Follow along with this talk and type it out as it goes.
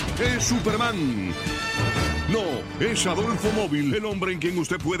es Superman. No, es Adolfo Móvil, el hombre en quien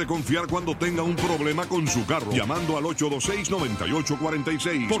usted puede confiar cuando tenga un problema con su carro. Llamando al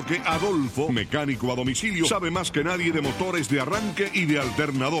 826-9846. Porque Adolfo, mecánico a domicilio, sabe más que nadie de motores de arranque y de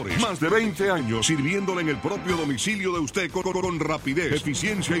alternadores. Más de 20 años sirviéndole en el propio domicilio de usted con rapidez,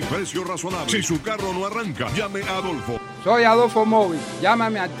 eficiencia y precio razonable. Si su carro no arranca, llame a Adolfo. Soy Adolfo Móvil.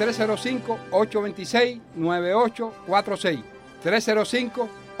 Llámame al 305-826-9846.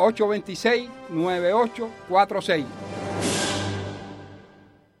 305-826-9846.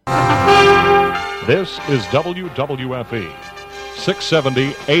 This is WWFE,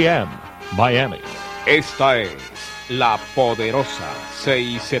 670 AM, Miami. Esta es la Poderosa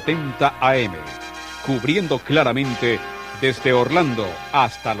 670 AM, cubriendo claramente desde Orlando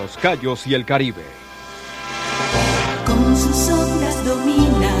hasta Los Cayos y el Caribe. Con sus ondas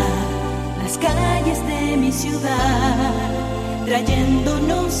domina las calles de mi ciudad,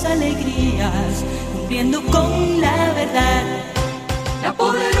 trayéndonos alegrías, cumpliendo con la verdad. La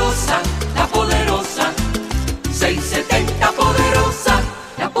Poderosa, 670 Poderosa,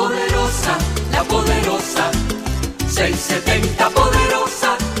 la Poderosa, 670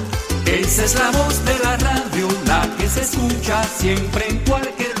 Poderosa. Esa es la voz de la radio, la que se escucha siempre en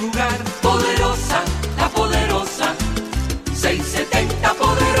cualquier lugar. Poderosa, la Poderosa, 670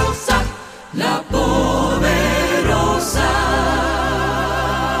 Poderosa, la Poderosa.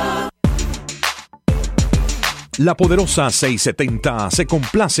 La Poderosa 670 se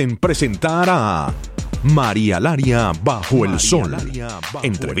complace en presentar a María Laria Bajo el Sol.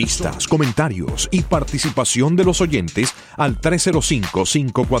 Entrevistas, comentarios y participación de los oyentes al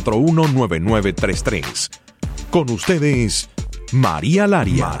 305-541-9933. Con ustedes, María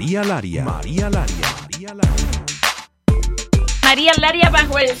Laria. María Laria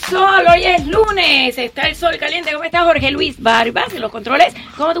Bajo el Sol. Hoy es lunes, está el sol caliente. ¿Cómo está Jorge Luis Barbas en los controles?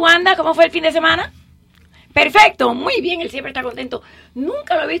 ¿Cómo tú andas? ¿Cómo fue el fin de semana? Perfecto, muy bien, él siempre está contento.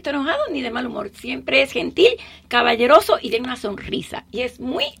 Nunca lo he visto enojado ni de mal humor. Siempre es gentil, caballeroso y tiene una sonrisa. Y es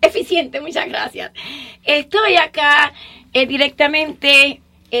muy eficiente, muchas gracias. Estoy acá directamente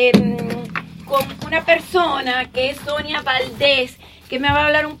con una persona que es Sonia Valdés, que me va a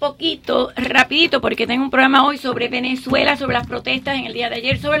hablar un poquito, rapidito, porque tengo un programa hoy sobre Venezuela, sobre las protestas en el día de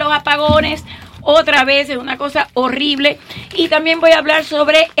ayer, sobre los apagones. Otra vez es una cosa horrible. Y también voy a hablar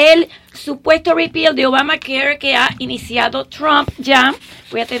sobre el supuesto repeal de Obamacare que ha iniciado Trump ya.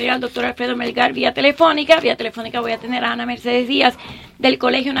 Voy a tener al doctor Alfredo Melgar vía telefónica. Vía telefónica voy a tener a Ana Mercedes Díaz del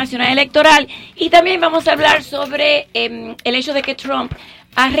Colegio Nacional Electoral. Y también vamos a hablar sobre el hecho de que Trump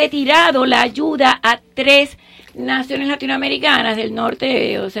ha retirado la ayuda a 3 naciones latinoamericanas del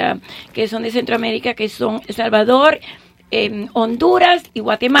norte, o sea, que son de Centroamérica, que son El Salvador, Honduras y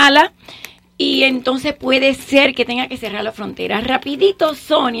Guatemala. Y entonces puede ser que tenga que cerrar la frontera. Rapidito,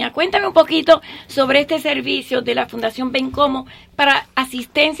 Sonia, cuéntame un poquito sobre este servicio de la Fundación Bencomo para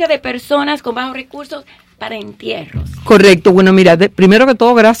asistencia de personas con bajos recursos para entierros. Correcto. Bueno, mira, primero que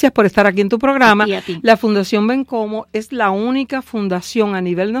todo, gracias por estar aquí en tu programa. Y a ti. La Fundación Bencomo es la única fundación a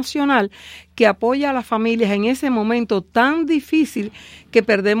nivel nacional que apoya a las familias en ese momento tan difícil que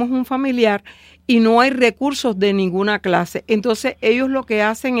perdemos un familiar y no hay recursos de ninguna clase. Entonces, ellos lo que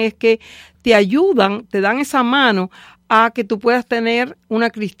hacen es que te ayudan, te dan esa mano a que tú puedas tener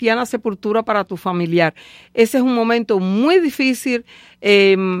una cristiana sepultura para tu familiar. Ese es un momento muy difícil.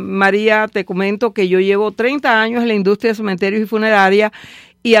 María, te comento que yo llevo 30 años en la industria de cementerios y funeraria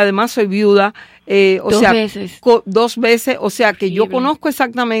y además soy viuda. Dos veces, o sea que yo conozco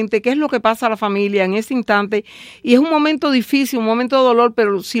exactamente qué es lo que pasa a la familia en ese instante y es un momento difícil, un momento de dolor,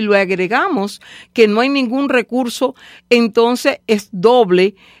 pero si lo agregamos que no hay ningún recurso, entonces es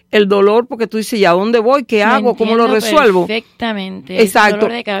doble el dolor porque tú dices, ¿ya dónde voy? ¿Qué hago? ¿Cómo lo resuelvo? Perfectamente. Exacto. Es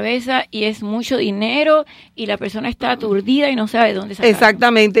dolor de cabeza y es mucho dinero y la persona está aturdida y no sabe dónde sacarlo.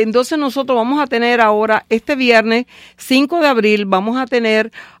 Exactamente. Entonces nosotros vamos a tener ahora, este viernes 5 de abril, vamos a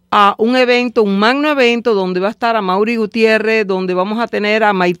tener un evento, un magno evento donde va a estar a Mauri Gutiérrez, donde vamos a tener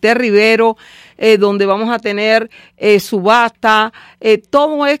a Maite Rivero, donde vamos a tener subasta,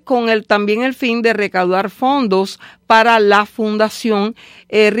 todo es con también el fin de recaudar fondos para la fundación.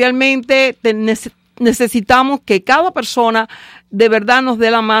 Realmente necesitamos que cada persona de verdad nos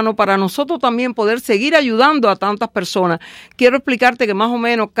dé la mano para nosotros también poder seguir ayudando a tantas personas. Quiero explicarte que más o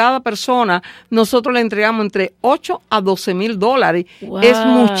menos cada persona nosotros le entregamos entre 8 a 12 mil dólares. Wow. Es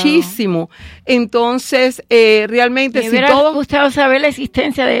muchísimo. Entonces, realmente me hubiera gustado saber la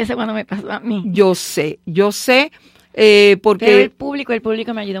existencia de eso cuando me pasó a mí. Yo sé. porque pero el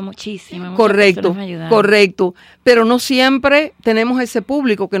público me ayudó muchísimo. Correcto, pero no siempre tenemos ese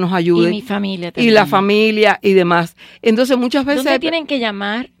público que nos ayude. Y mi familia también. Y la familia y demás. Entonces muchas veces... ¿Dónde tienen que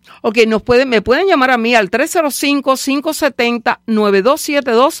llamar? Ok, me pueden llamar a mí al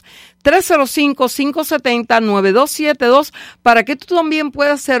 305-570-9272, 305-570-9272, para que tú también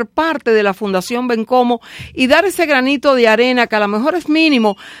puedas ser parte de la Fundación Bencomo y dar ese granito de arena que a lo mejor es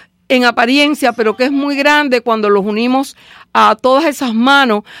mínimo en apariencia, pero que es muy grande cuando los unimos a todas esas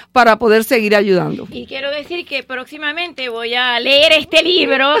manos para poder seguir ayudando. Y quiero decir que próximamente voy a leer este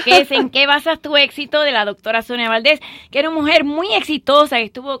libro, que es ¿En qué basas tu éxito?, de la doctora Sonia Valdés, que era una mujer muy exitosa, que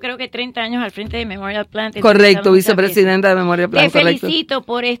estuvo creo que 30 años al frente de Memorial Plant. Correcto, vicepresidenta de Memorial Plant. Te felicito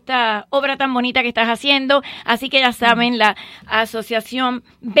por esta obra tan bonita que estás haciendo, así que ya saben, la Asociación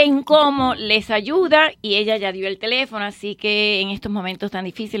Bencomo les ayuda y ella ya dio el teléfono, así que en estos momentos tan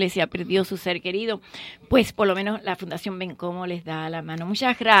difíciles, si ha perdido su ser querido, pues por lo menos la Fundación Bencomo les da la mano.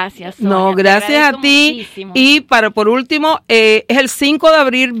 Muchas gracias, Sonia. No, gracias a ti. Muchísimo. Y por último, es el 5 de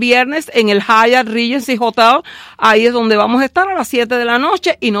abril, viernes, en el Hyatt Regency Hotel. Ahí es donde vamos a estar a las 7 de la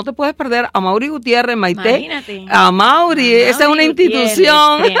noche y no te puedes perder a Mauri Gutiérrez, Maite. Imagínate. A Mauri, esa es una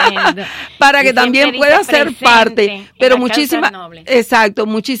institución para que también puedas ser parte. Pero muchísimas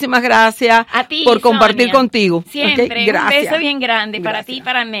gracias a ti, por compartir Sonia, contigo. Siempre, Okay, gracias. Un beso bien grande para ti y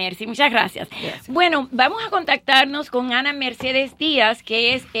para Mercy. Muchas gracias. Bueno, vamos a contactarnos con Ana Mercedes Díaz,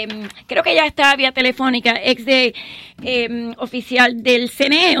 que es, creo que ya está vía telefónica, ex de oficial del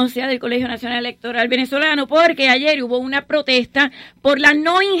CNE, o sea, del Colegio Nacional Electoral Venezolano, porque ayer hubo una protesta por la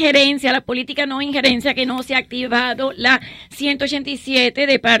no injerencia, la política no injerencia, que no se ha activado la 187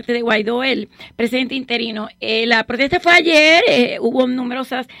 de parte de Guaidó, el presidente interino. La protesta fue ayer, hubo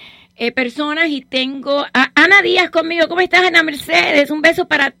numerosas personas y tengo a Ana Díaz conmigo. ¿Cómo estás, Ana Mercedes? Un beso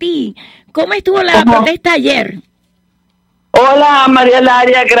para ti. ¿Cómo estuvo la protesta ayer? Hola, María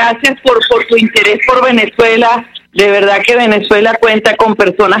Laria, gracias por tu interés por Venezuela. De verdad que Venezuela cuenta con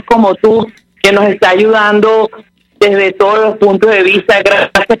personas como tú que nos está ayudando desde todos los puntos de vista.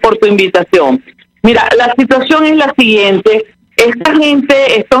 Gracias por tu invitación. Mira, la situación es la siguiente. Esta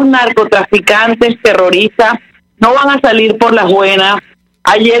gente, estos narcotraficantes, terroristas, no van a salir por las buenas.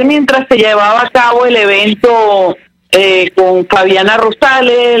 Ayer, mientras se llevaba a cabo el evento con Fabiana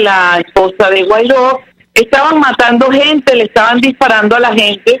Rosales, la esposa de Guaidó, estaban matando gente, le estaban disparando a la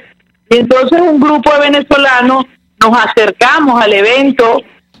gente, y entonces un grupo de venezolanos nos acercamos al evento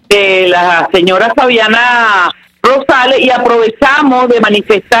de la señora Fabiana Rosales y aprovechamos de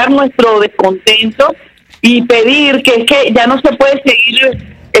manifestar nuestro descontento y pedir que es que ya no se puede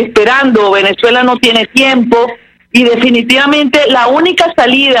seguir esperando, Venezuela no tiene tiempo, y definitivamente la única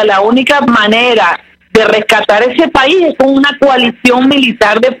salida, la única manera de rescatar ese país es con una coalición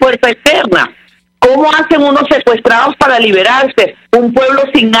militar de fuerza externa. ¿Cómo hacen unos secuestrados para liberarse? Un pueblo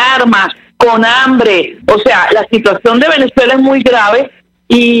sin armas, con hambre. O sea, la situación de Venezuela es muy grave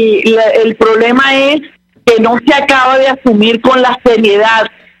y el problema es que no se acaba de asumir con la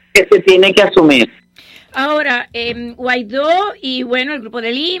seriedad que se tiene que asumir. Ahora, Guaidó y bueno, el Grupo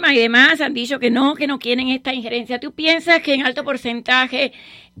de Lima y demás han dicho que no quieren esta injerencia. ¿Tú piensas que en alto porcentaje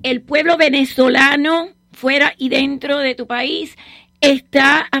el pueblo venezolano fuera y dentro de tu país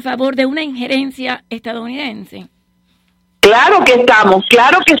está a favor de una injerencia estadounidense? Claro que estamos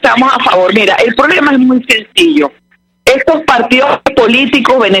a favor. Mira, el problema es muy sencillo. Estos partidos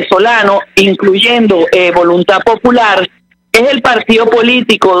políticos venezolanos, incluyendo Voluntad Popular, es el partido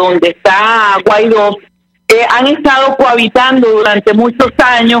político donde está Guaidó, han estado cohabitando durante muchos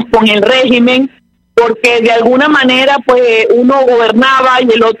años con el régimen, porque de alguna manera pues uno gobernaba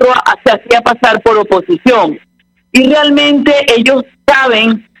y el otro se hacía pasar por oposición. Y realmente ellos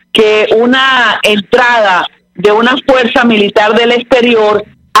saben que una entrada de una fuerza militar del exterior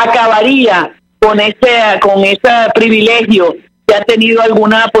acabaría con ese privilegio que ha tenido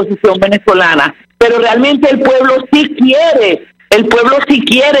alguna posición venezolana. Pero realmente el pueblo sí quiere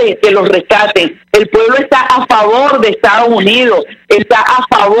que los rescaten. El pueblo está a favor de Estados Unidos, está a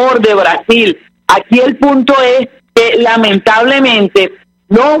favor de Brasil. Aquí el punto es que lamentablemente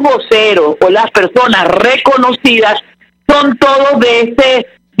los voceros o las personas reconocidas son todos de ese,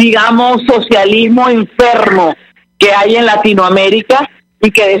 digamos, socialismo enfermo que hay en Latinoamérica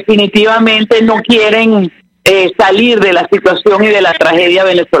y que definitivamente no quieren salir de la situación y de la tragedia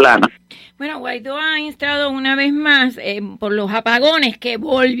venezolana. Bueno, Guaidó ha instado una vez más por los apagones que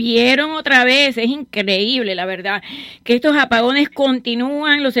volvieron otra vez. Es increíble, la verdad, que estos apagones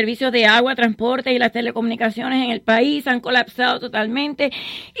continúan. Los servicios de agua, transporte y las telecomunicaciones en el país han colapsado totalmente.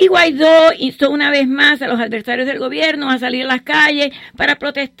 Y Guaidó instó una vez más a los adversarios del gobierno a salir a las calles para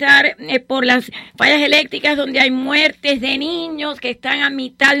protestar por las fallas eléctricas donde hay muertes de niños que están a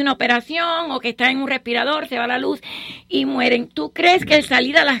mitad de una operación o que están en un respirador, se va la luz y mueren. ¿Tú crees que el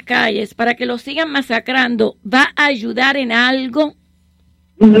salir a las calles para que los sigan masacrando va a ayudar en algo?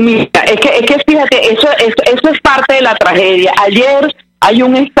 Mira, es que fíjate, eso es parte de la tragedia. Ayer hay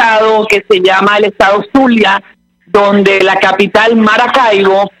un estado que se llama el estado Zulia, donde la capital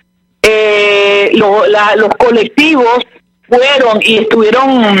Maracaibo, los colectivos fueron y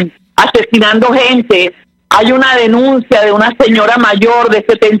estuvieron asesinando gente. Hay una denuncia de una señora mayor de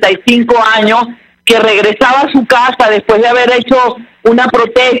 75 años que regresaba a su casa después de haber hecho una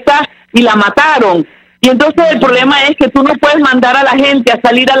protesta y la mataron. Y entonces el problema es que tú no puedes mandar a la gente a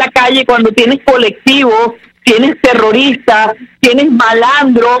salir a la calle cuando tienes colectivos, tienes terroristas, tienes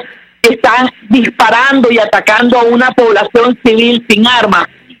malandros que están disparando y atacando a una población civil sin armas.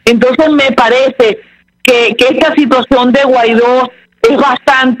 Entonces me parece que esta situación de Guaidó es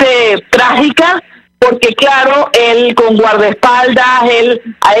bastante trágica, porque claro, él con guardaespaldas,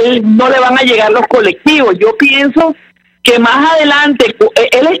 a él no le van a llegar los colectivos. Yo pienso que más adelante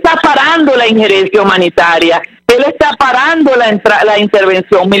él está parando la injerencia humanitaria, él está parando la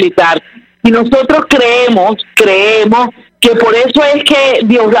intervención militar, y nosotros creemos que por eso es que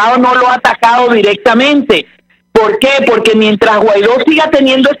Diosdado no lo ha atacado directamente. ¿Por qué? Porque mientras Guaidó siga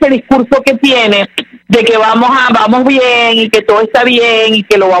teniendo ese discurso que tiene de que vamos bien y que todo está bien y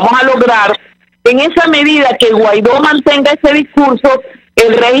que lo vamos a lograr, en esa medida que Guaidó mantenga ese discurso,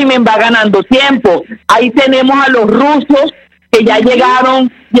 el régimen va ganando tiempo. Ahí tenemos a los rusos que ya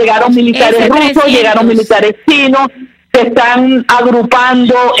llegaron militares rusos, llegaron militares chinos, se están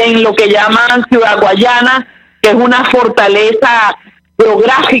agrupando en lo que llaman Ciudad Guayana, que es una fortaleza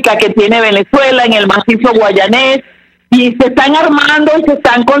geográfica que tiene Venezuela en el macizo guayanés, y se están armando y se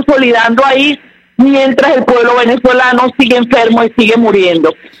están consolidando ahí mientras el pueblo venezolano sigue enfermo y sigue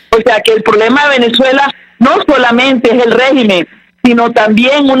muriendo. O sea que el problema de Venezuela no solamente es el régimen, sino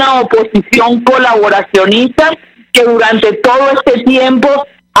también una oposición colaboracionista que durante todo este tiempo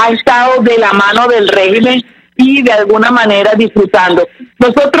ha estado de la mano del régimen y de alguna manera disfrutando.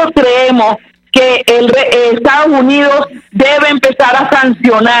 Nosotros creemos que Estados Unidos debe empezar a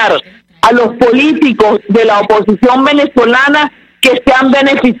sancionar a los políticos de la oposición venezolana que se han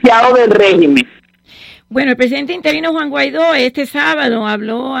beneficiado del régimen. Bueno, el presidente interino Juan Guaidó este sábado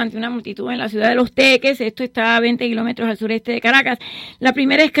habló ante una multitud en la ciudad de Los Teques, esto está a 20 kilómetros al sureste de Caracas, la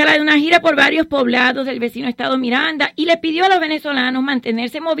primera escala de una gira por varios poblados del vecino estado Miranda, y le pidió a los venezolanos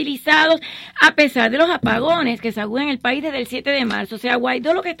mantenerse movilizados a pesar de los apagones que saguden el país desde el 7 de marzo. O sea,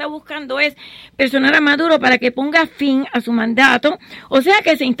 Guaidó lo que está buscando es personar a Maduro para que ponga fin a su mandato, o sea,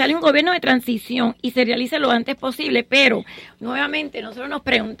 que se instale un gobierno de transición y se realice lo antes posible, pero nuevamente nosotros nos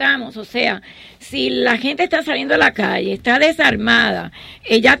preguntamos, o sea, si la gente está saliendo a la calle, está desarmada,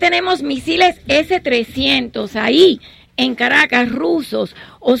 ya tenemos misiles S-300 ahí en Caracas, rusos,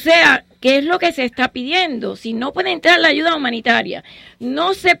 o sea, ¿qué es lo que se está pidiendo? Si no puede entrar la ayuda humanitaria,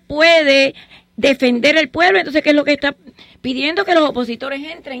 no se puede defender el pueblo, entonces ¿qué es lo que está pidiendo? Que los opositores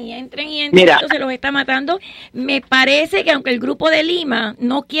entren, Mira, entonces los está matando. Me parece que aunque el grupo de Lima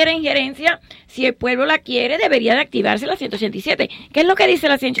no quiere injerencia, si el pueblo la quiere, debería de activarse la 187. ¿Qué es lo que dice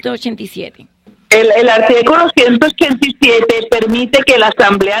la 187? El artículo 187 permite que la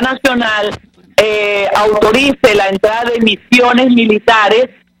Asamblea Nacional autorice la entrada de misiones militares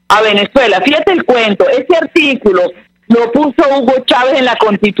a Venezuela. Fíjate el cuento, ese artículo lo puso Hugo Chávez en la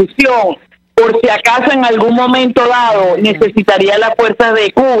Constitución, por si acaso en algún momento dado necesitaría las fuerzas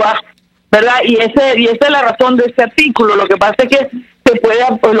de Cuba, ¿verdad? Y esa es la razón de este artículo. Lo que pasa es que se puede,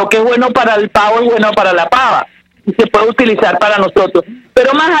 pues, lo que es bueno para el pavo es bueno para la pava, y se puede utilizar para nosotros.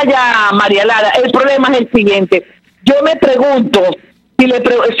 Pero más allá, María Lara, el problema es el siguiente. Yo me pregunto, si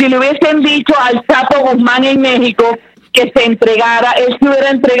le hubiesen dicho al Chapo Guzmán en México que se entregara, ¿él se hubiera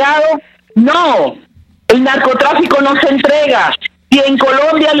entregado? No, el narcotráfico no se entrega. Si en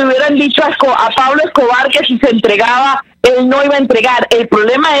Colombia le hubieran dicho a Pablo Escobar que si se entregaba, él no iba a entregar. El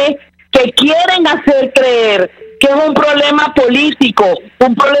problema es que quieren hacer creer que es un problema político,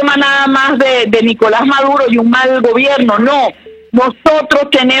 un problema nada más de Nicolás Maduro y un mal gobierno. No, nosotros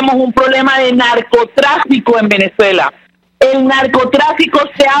tenemos un problema de narcotráfico en Venezuela. El narcotráfico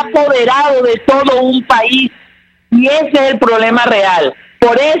se ha apoderado de todo un país y ese es el problema real.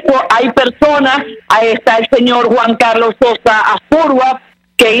 Por eso hay personas, ahí está el señor Juan Carlos Sosa Asturba,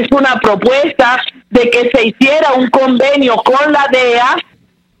 que hizo una propuesta de que se hiciera un convenio con la DEA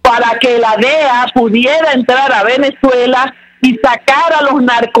para que la DEA pudiera entrar a Venezuela y sacar a los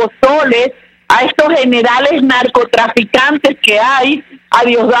narcosoles, a estos generales narcotraficantes que hay, a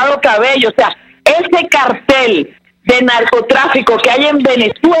Diosdado Cabello. O sea, ese cartel de narcotráfico que hay en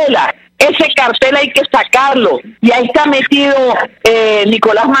Venezuela, ese cartel hay que sacarlo. Y ahí está metido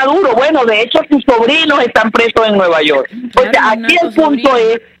Nicolás Maduro. Bueno, de hecho sus sobrinos están presos en Nueva York. O sea, aquí el punto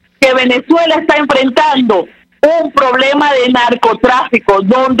es que Venezuela está enfrentando un problema de narcotráfico,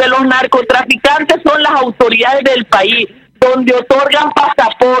 donde los narcotraficantes son las autoridades del país, donde otorgan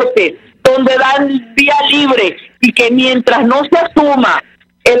pasaportes, donde dan vía libre, y que mientras no se asuma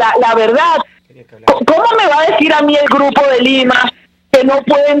la verdad, ¿cómo me va a decir a mí el Grupo de Lima que no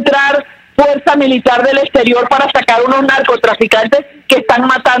puede entrar fuerza militar del exterior para sacar unos narcotraficantes que están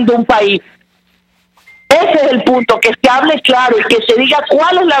matando un país? Ese es el punto, que se hable claro y que se diga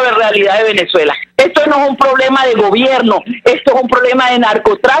cuál es la realidad de Venezuela. Esto no es un problema de gobierno, esto es un problema de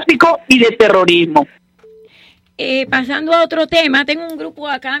narcotráfico y de terrorismo. Pasando a otro tema, tengo un grupo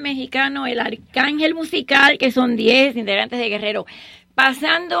acá mexicano, el Arkangel Musical, que son 10 integrantes de Guerrero.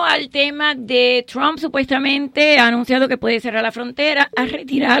 Pasando al tema de Trump, supuestamente ha anunciado que puede cerrar la frontera, ha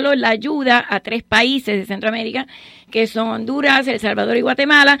retirado la ayuda a 3 países de Centroamérica, que son Honduras, El Salvador y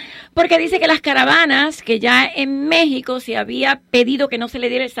Guatemala, porque dice que las caravanas, que ya en México se había pedido que no se le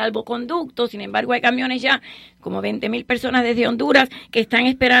diera el salvoconducto, sin embargo hay camiones ya, como 20,000 personas desde Honduras, que están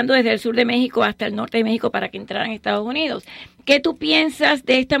esperando desde el sur de México hasta el norte de México para que entraran a Estados Unidos. ¿Qué tú piensas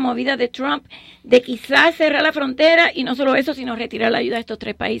de esta movida de Trump, de quizás cerrar la frontera y no solo eso, sino retirar la ayuda a estos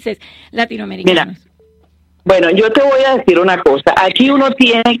 3 países latinoamericanos? Mira, bueno, yo te voy a decir una cosa. Aquí uno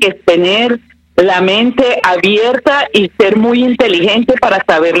tiene que tener la mente abierta y ser muy inteligente para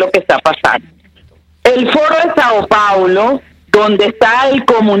saber lo que está pasando. El foro de Sao Paulo, donde está el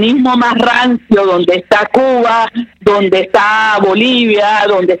comunismo más rancio, donde está Cuba, donde está Bolivia,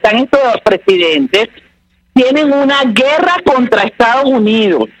 donde están estos presidentes, tienen una guerra contra Estados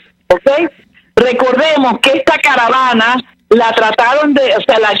Unidos, ¿ok? Recordemos que esta caravana la trataron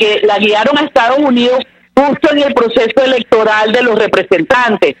la guiaron a Estados Unidos justo en el proceso electoral de los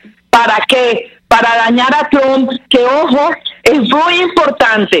representantes. ¿Para qué? Para dañar a Trump, que ojo, es muy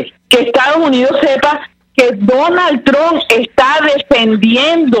importante que Estados Unidos sepa que Donald Trump está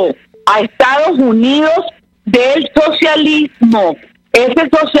defendiendo a Estados Unidos del socialismo, ese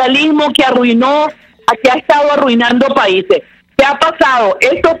socialismo que ha estado arruinando países. ¿Qué ha pasado?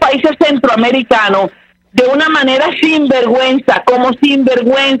 Estos países centroamericanos, de una manera sinvergüenza,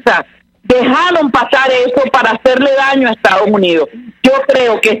 dejaron pasar eso para hacerle daño a Estados Unidos. Yo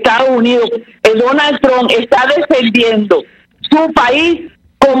creo que Estados Unidos, Donald Trump está defendiendo su país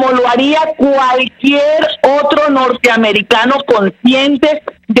como lo haría cualquier otro norteamericano consciente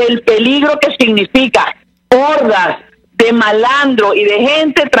del peligro que significa hordas de malandro y de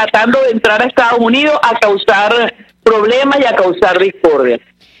gente tratando de entrar a Estados Unidos a causar problemas y a causar discordia.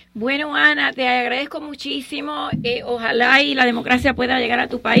 Bueno, Ana, te agradezco muchísimo. Ojalá y la democracia pueda llegar a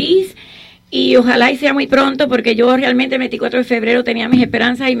tu país y ojalá y sea muy pronto, porque yo realmente el 24 de febrero tenía mis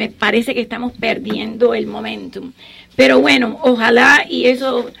esperanzas y me parece que estamos perdiendo el momentum. Pero bueno, ojalá y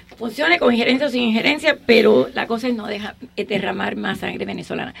eso funcione con injerencia o sin injerencia, pero la cosa es no derramar más sangre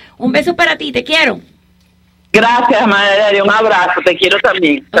venezolana. Un beso para ti, te quiero. Gracias, María, un abrazo, te quiero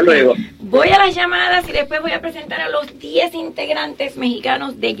también. Hasta luego. Voy a las llamadas y después voy a presentar a los 10 integrantes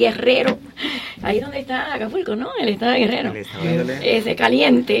mexicanos de Guerrero. Ahí donde está Acapulco, ¿no? El estado de Guerrero. Ese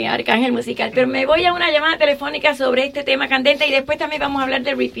caliente, Arkangel Musical. Pero me voy a una llamada telefónica sobre este tema candente y después también vamos a hablar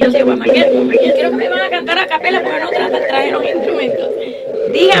del repeal de Guamaquel. Creo que me van a cantar a capela porque no traje los instrumentos.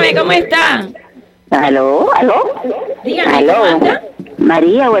 Dígame, ¿cómo está? ¿Aló? Dígame, ¿cómo anda?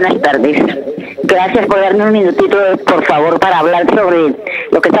 María, buenas tardes. Gracias por darme un minutito, por favor, para hablar sobre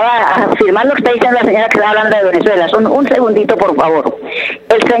lo que estaba afirmando, lo que está diciendo la señora que está hablando de Venezuela. Un segundito, por favor.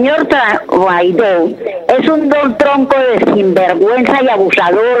 El señor Guaidó es un don tronco de sinvergüenza y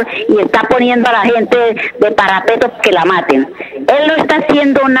abusador y está poniendo a la gente de parapeto que la maten. Él no está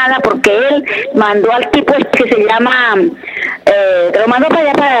haciendo nada porque él mandó al tipo que se llama, lo mandó para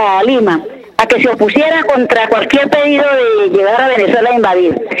allá, para Lima, a que se opusiera contra cualquier pedido de llegar a Venezuela a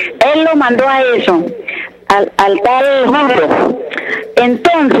invadir. Él lo mandó a eso, al tal Julio.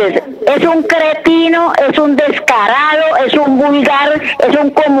 Entonces, es un cretino, es un descarado, es un vulgar, es un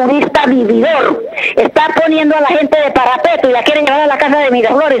comunista vividor. Está poniendo a la gente de parapeto y la quieren llevar a la casa de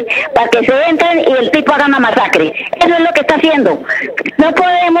Miraflores para que se entren y el tipo haga una masacre. Eso es lo que está haciendo. No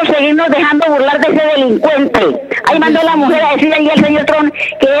podemos seguirnos dejando burlar de ese delincuente. Ahí mandó la mujer a decir ahí el señor Trump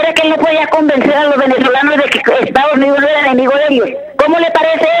que era que él no podía convencer a los venezolanos de que Estados Unidos no era enemigo de ellos. ¿Cómo le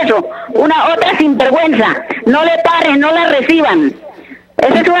parece eso? Una otra sinvergüenza. No le paren, no la reciban.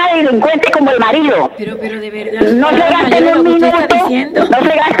 Ese es una delincuente como el marido. Pero de verdad. No se gasten un minuto. No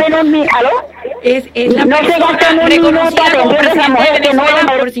se gasten un minuto. ¿Aló? Es la no se gasten un minuto como atendiendo a esa mujer que no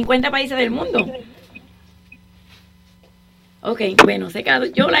Venezuela por 50 países del mundo. Ok, bueno, se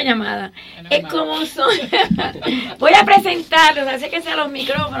cayó la llamada. Es como son. Voy a presentarlos, acérquense a los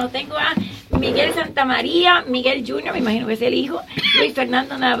micrófonos. Tengo a Miguel Santamaría, Miguel Jr., me imagino que es el hijo, Luis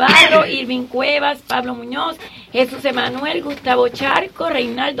Fernando Navarro, Irving Cuevas, Pablo Muñoz, Jesús Emanuel, Gustavo Charco,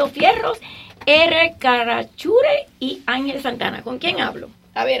 Reinaldo Fierros, R. Carachure y Ángel Santana. ¿Con quién hablo?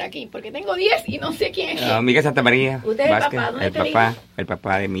 A ver, aquí, porque tengo 10 y no sé quién es. Miguel Santamaría. ¿Usted es el papá? ¿Dónde está el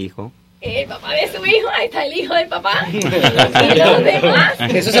papá de mi hijo. El papá de su hijo, ahí está el hijo del papá. Y los demás.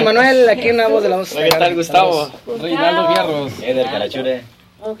 Jesús Emanuel, aquí una voz de la voz. Hola, ¿qué tal, Gustavo? Reinaldo Fierros. Eder Carachure.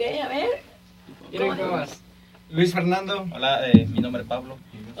 Ok, a ver. ¿Qué más? Luis Fernando. Hola, mi nombre es Pablo.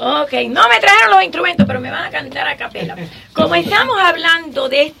 Ok, no me trajeron los instrumentos, pero me van a cantar a capela. Como estamos hablando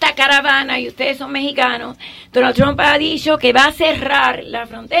de esta caravana y ustedes son mexicanos, Donald Trump ha dicho que va a cerrar la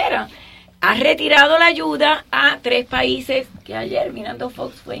frontera. Ha retirado la ayuda a 3 países que ayer mirando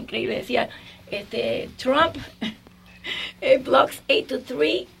Fox fue increíble, decía Trump blocks 8 to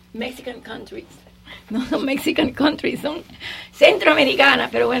 3 Mexican countries. No son Mexican countries, son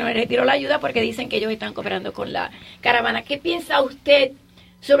centroamericanas, pero bueno, retiró la ayuda porque dicen que ellos están cooperando con la caravana. ¿Qué piensa usted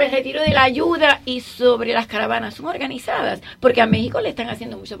sobre el retiro de la ayuda y sobre las caravanas? ¿Son organizadas? Porque a México le están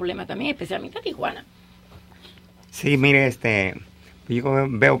haciendo mucho problema también, especialmente a Tijuana. Sí, mire, yo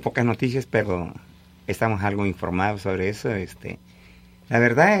veo pocas noticias, pero estamos algo informados sobre eso. La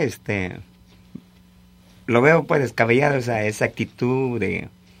verdad, lo veo pues descabellado esa actitud de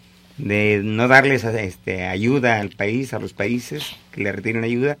no darles ayuda al país, a los países que le retiren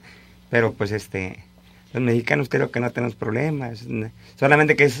ayuda, pero pues los mexicanos creo que no tenemos problemas,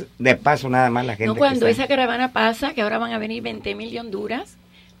 solamente que es de paso nada más la gente. No, cuando esa caravana pasa, que ahora van a venir 20,000 de Honduras,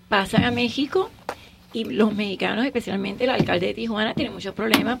 pasan a México. Y los mexicanos, especialmente el alcalde de Tijuana, tiene muchos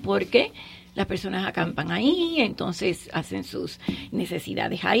problemas porque las personas acampan ahí, entonces hacen sus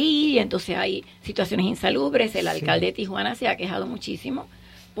necesidades ahí, entonces hay situaciones insalubres. El alcalde de Tijuana se ha quejado muchísimo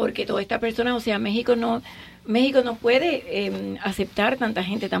porque todas estas personas, o sea, México no puede aceptar tanta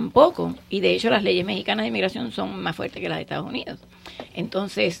gente tampoco. Y de hecho las leyes mexicanas de inmigración son más fuertes que las de Estados Unidos.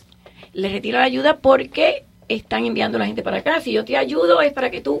 Entonces, le retira la ayuda porque están enviando a la gente para acá. Si yo te ayudo es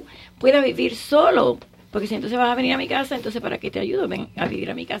para que tú puedas vivir solo, porque si entonces vas a venir a mi casa, entonces ¿para qué te ayudo? Ven a vivir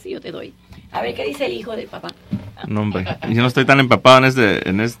a mi casa y yo te doy. A ver qué dice el hijo del papá. No, hombre, yo no estoy tan empapado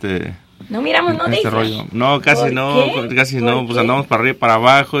en este no miramos noticias. Rollo. No, casi no, pues andamos para arriba y para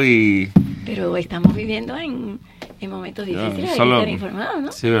abajo pero estamos viviendo en momentos difíciles, hay que estar informados,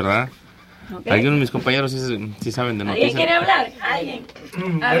 ¿no? Sí, ¿verdad? Okay. Algunos de mis compañeros sí saben de noticias. ¿Alguien quiere hablar? ¿Alguien?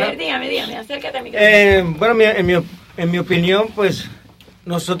 A ver, dígame, acércate a mi casa. Bueno, en mi opinión, pues,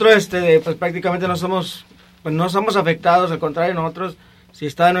 nosotros pues prácticamente no somos afectados, al contrario, nosotros, si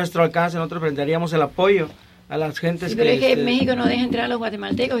está a nuestro alcance, nosotros brindaríamos el apoyo a las gentes. Sí, pero es que en México no deja entrar a los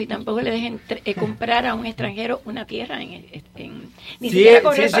guatemaltecos y tampoco le dejen comprar a un extranjero una tierra ni siquiera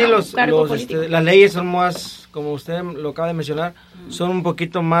correr para un cargo político. Las leyes son más, como usted lo acaba de mencionar, son un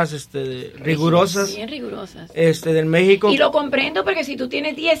poquito más rigurosas. Bien rigurosas. Del México. Y lo comprendo porque si tú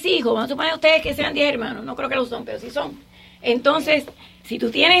tienes 10 hijos, vamos a suponer ustedes que sean 10 hermanos, no creo que lo son, pero sí son. Entonces, si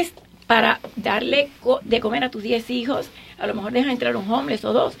tú tienes para darle de comer a tus 10 hijos, a lo mejor dejas entrar un homeless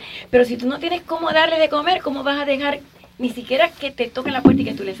o 2, pero si tú no tienes cómo darle de comer, ¿cómo vas a dejar ni siquiera que te toquen la puerta y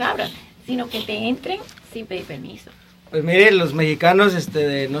que tú les abras, sino que te entren sin pedir permiso? Pues mire, los mexicanos,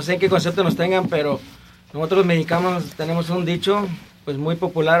 no sé en qué concepto nos tengan, pero nosotros los mexicanos tenemos un dicho pues muy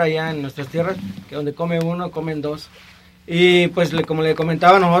popular allá en nuestras tierras, que donde come uno, comen 2. Y pues como le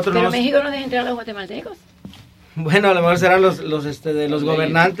comentaba nosotros... Pero México no deja entrar a los guatemaltecos. Bueno, a lo mejor serán los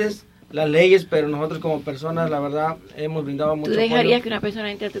gobernantes, las leyes, pero nosotros como personas, la verdad, hemos brindado mucho apoyo. ¿Tú dejarías que una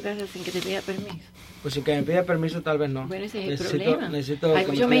persona entre a tu casa sin que te pida permiso? Pues sin que me pida permiso, tal vez no. Bueno, ese es el problema. Hay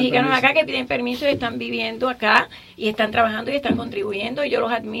que muchos mexicanos acá que piden permiso y están viviendo acá y están trabajando y están contribuyendo, y yo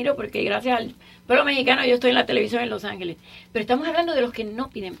los admiro porque gracias al pueblo mexicano yo estoy en la televisión en Los Ángeles. Pero estamos hablando de los que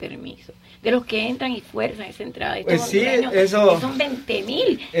no piden permiso, de los que entran y fuerzan esa entrada. Pues sí, eso, que son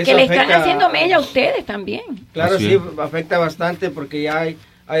 20,000 que le están haciendo mella a ustedes también. Claro, sí, afecta bastante porque ya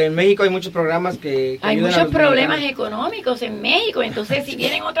en México hay muchos programas que hay ayudan muchos a los problemas mexicanos. económicos en México, entonces si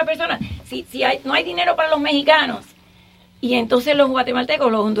vienen otras personas, si no hay dinero para los mexicanos, y entonces los guatemaltecos,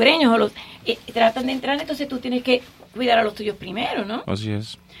 los hondureños, o los tratan de entrar, entonces tú tienes que cuidar a los tuyos primero, ¿no? Así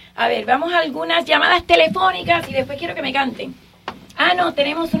es. A ver, vamos a algunas llamadas telefónicas y después quiero que me canten. No,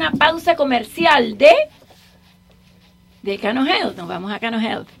 tenemos una pausa comercial de Cano Health. Nos vamos a Cano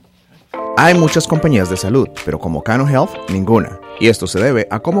Health. Hay muchas compañías de salud, pero como Cano Health, ninguna. Y esto se debe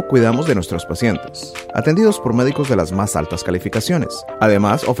a cómo cuidamos de nuestros pacientes, atendidos por médicos de las más altas calificaciones.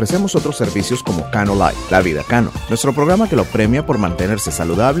 Además, ofrecemos otros servicios como Cano Life, La Vida Cano, nuestro programa que lo premia por mantenerse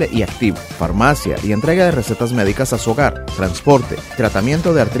saludable y activo, farmacia y entrega de recetas médicas a su hogar, transporte,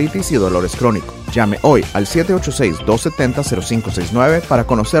 tratamiento de artritis y dolores crónicos. Llame hoy al 786-270-0569 para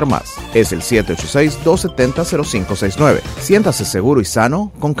conocer más. Es el 786-270-0569. Siéntase seguro y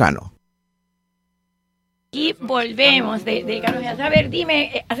sano con Cano. Y volvemos de Carlos. A ver,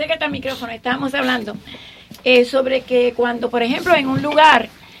 dime, acércate al micrófono. Estábamos hablando sobre que cuando, por ejemplo, en un lugar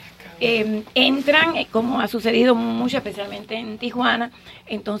entran, como ha sucedido mucho, especialmente en Tijuana,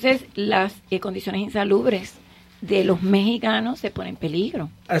 entonces las condiciones insalubres de los mexicanos se ponen en peligro.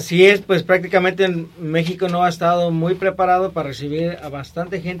 Así es, pues prácticamente en México no ha estado muy preparado para recibir a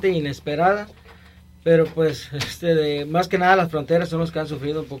bastante gente inesperada, pero pues más que nada las fronteras son los que han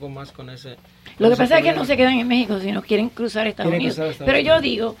sufrido un poco más con ese. Lo que pasa es que no se quedan en México, sino quieren cruzar Estados Unidos. Pero yo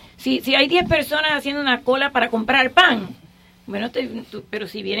digo, si hay 10 personas haciendo una cola para comprar pan, bueno, pero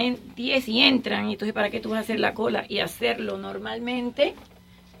si vienen 10 y entran, entonces ¿para qué tú vas a hacer la cola y hacerlo normalmente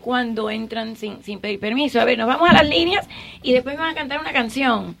cuando entran sin pedir permiso? A ver, nos vamos a las líneas y después me van a cantar una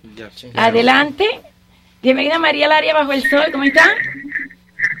canción. Adelante. Bienvenida María Laria Bajo el Sol, ¿cómo está?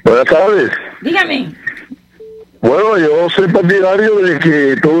 Buenas tardes. Dígame. Bueno, yo soy partidario de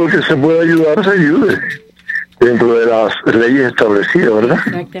que todo el que se pueda ayudar se ayude dentro de las leyes establecidas, ¿verdad?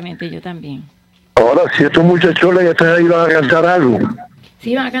 Exactamente, yo también. Ahora, si estos muchachones que están ahí van a cantar algo.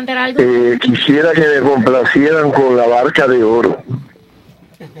 ¿Sí van a cantar algo? Quisiera que me complacieran con La Barca de Oro.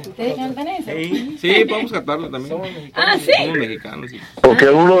 ¿Ustedes cantan eso? Sí, podemos cantarlo también. ¿Sí? Somos mexicanos. Sí. Porque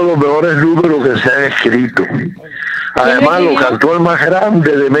es uno de los mejores números que se han escrito. Además, lo cantó el más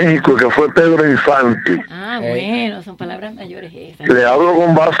grande de México, que fue Pedro Infante. Bueno, son palabras mayores esas. Le hablo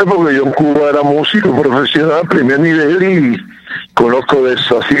con base porque yo en Cuba era músico profesional, primer nivel, y conozco de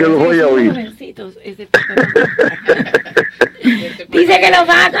eso, así que los voy a oír. Dice que nos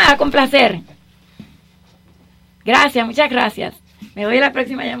va a complacer. Gracias, muchas gracias. Me voy a la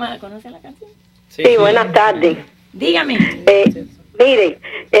próxima llamada. ¿Conoce la canción? Sí, buenas tardes. Dígame. Mire,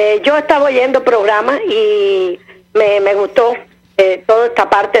 yo estaba oyendo programas y me gustó toda esta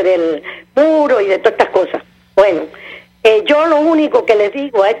parte del muro y de todas estas cosas. Bueno, yo lo único que les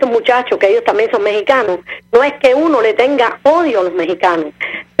digo a estos muchachos, que ellos también son mexicanos, no es que uno le tenga odio a los mexicanos,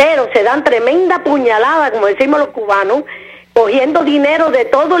 pero se dan tremenda puñalada, como decimos los cubanos, cogiendo dinero de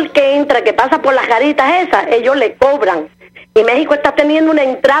todo el que entra, que pasa por las garitas esas, ellos le cobran. Y México está teniendo una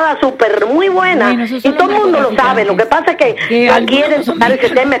entrada súper muy buena, y todo el mundo lo sabe. Lo que pasa es que quieren tocar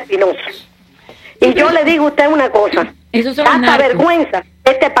ese tema espinoso. Y yo le digo a usted una cosa, tanta vergüenza,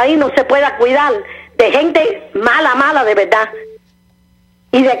 este país no se pueda cuidar de gente mala de verdad.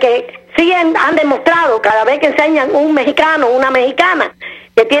 Y de que sí han demostrado cada vez que enseñan un mexicano o una mexicana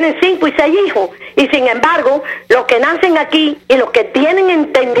que tienen 5 y 6 hijos, y sin embargo los que nacen aquí y los que tienen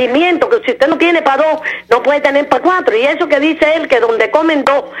entendimiento que si usted no tiene para 2 no puede tener para 4, y eso que dice él, que donde comen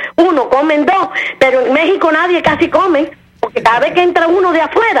 2, uno comen 2, pero en México nadie casi come, porque cada vez que entra uno de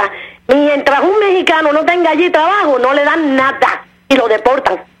afuera, mientras un mexicano no tenga allí trabajo, no le dan nada y lo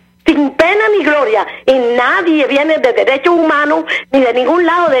deportan sin pena ni gloria, y nadie viene de derechos humanos ni de ningún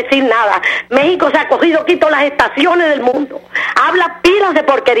lado a decir nada. México se ha cogido aquí todas las estaciones del mundo, habla pilas de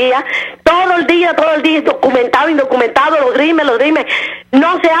porquería todo el día, documentado, indocumentado, los drimes,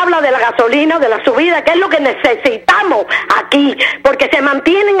 no se habla de la gasolina, de la subida, que es lo que necesitamos aquí, porque se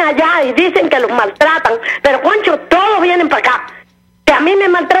mantienen allá y dicen que los maltratan, pero concho, todos vienen para acá. Que a mí me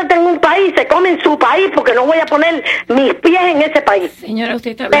maltratan en un país, se come en su país, porque no voy a poner mis pies en ese país. Señora,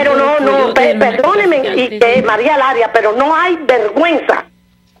 usted está pero perdóneme, y que María Laria, pero no hay vergüenza.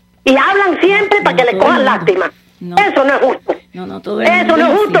 Y hablan siempre para que le cojan lástima. No. Eso no es justo. No, todo el Eso mundo no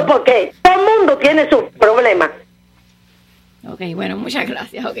es es justo así. porque todo el mundo tiene sus problemas. Ok, bueno, muchas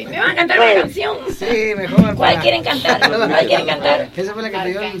gracias. Ok, ¿me van a cantar una canción? Sí, mejor. ¿Cuál quieren cantar? ¿Cuál quieren cantar? Esa fue la que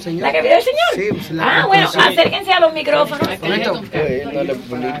pidió el señor. ¿La que pidió el señor? Sí, pues la bueno, sí. acérquense a los micrófonos.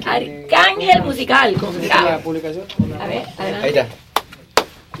 Arkangel Musical, con K. A ver, adelante. Ahí está.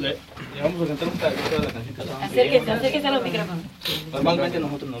 Le vamos a cantar un pedacito de la canción que Acérquense a los micrófonos. Normalmente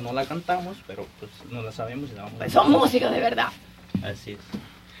nosotros no la cantamos, pero pues no la sabemos y la vamos a Pues son músicos de verdad. Así es.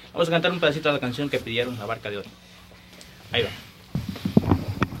 Vamos a cantar un pedacito de la canción que pidieron la barca de hoy. Ahí va.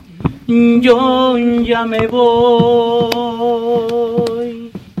 Yo ya me voy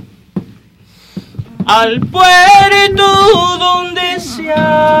al puerto donde se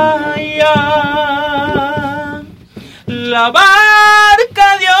halla la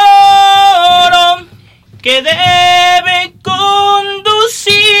barca de oro que debe conducirme.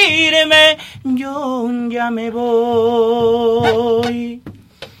 Yo ya me voy.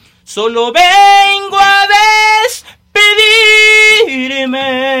 Solo vengo a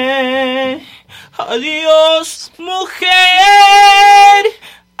despedirme. Adiós, mujer.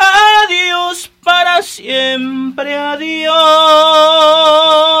 Adiós para siempre. Adiós.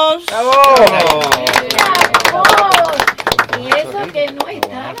 Y eso que no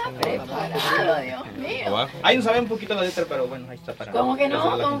estaba preparado, Dios mío. Ahí no sabe un poquito la letra, pero bueno, ahí está para. ¿Cómo que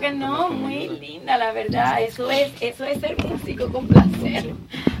no? ¿Cómo que no? Muy linda, la verdad. Eso es ser músico con placer.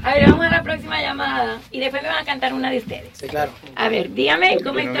 A ver, vamos a la próxima llamada. Y después me van a cantar una de ustedes. Sí, claro. A ver, dígame,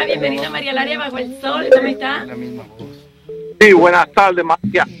 ¿cómo está? Bienvenida María Laria Bajo el Sol. ¿Cómo está? Sí, buenas tardes,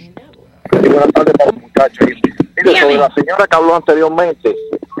 María. Sí, buenas tardes para los muchachos. Mire, sobre la señora que habló anteriormente,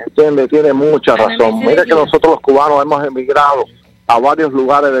 entiende, tiene mucha razón. Mire que nosotros los cubanos hemos emigrado a varios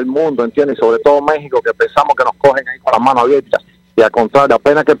lugares del mundo, entiende, sobre todo México, que pensamos que nos cogen ahí con las manos abiertas. Y al contrario,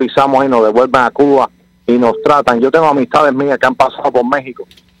 apenas que pisamos ahí nos devuelven a Cuba y nos tratan. Yo tengo amistades mías que han pasado por México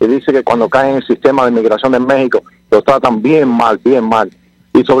y dice que cuando caen en el sistema de inmigración de México los tratan bien mal, bien mal.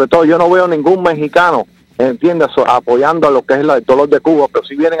 Y sobre todo yo no veo ningún mexicano, entiendes, apoyando a lo que es el dolor de Cuba, pero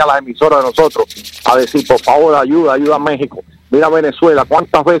si vienen a las emisoras de nosotros a decir, por favor, ayuda a México. Mira Venezuela,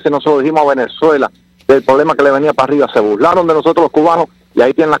 ¿cuántas veces nosotros dijimos a Venezuela del problema que le venía para arriba? Se burlaron de nosotros los cubanos y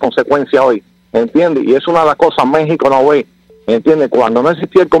ahí tienen la consecuencia hoy, ¿entiendes? Y es una de las cosas México no ve, ¿entiendes? Cuando no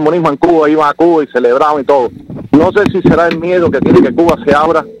existía el comunismo en Cuba, iban a Cuba y celebraban y todo. No sé si será el miedo que tiene que Cuba se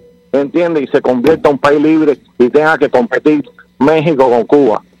abra, ¿entiendes? Y se convierta en un país libre y tenga que competir México con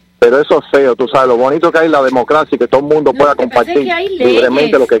Cuba. Pero eso es feo, tú sabes, lo bonito que hay la democracia y que todo el mundo pueda compartir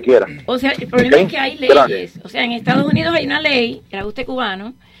libremente lo que quiera. O sea, el problema ¿Okay? es que hay leyes. Gracias. O sea, en Estados Unidos hay una ley, el ajuste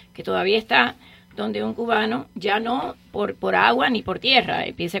cubano, que todavía está, donde un cubano ya no por agua ni por tierra,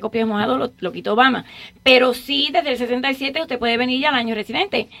 el pie seco, pie mojado lo quitó Obama. Pero sí, desde el 67 usted puede venir ya al año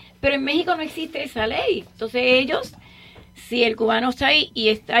residente. Pero en México no existe esa ley. Entonces ellos, si el cubano está ahí y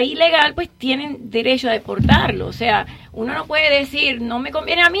está ilegal, pues tienen derecho a deportarlo. O sea, uno no puede decir, no me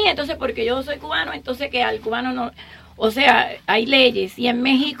conviene a mí, entonces porque yo soy cubano, entonces que al cubano no. O sea, hay leyes y en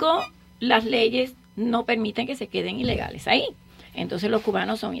México las leyes no permiten que se queden ilegales ahí. Entonces los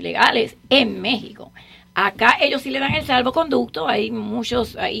cubanos son ilegales en México. Acá ellos sí le dan el salvoconducto, hay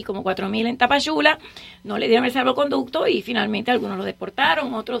muchos, hay como 4,000 en Tapachula, no le dieron el salvoconducto y finalmente algunos lo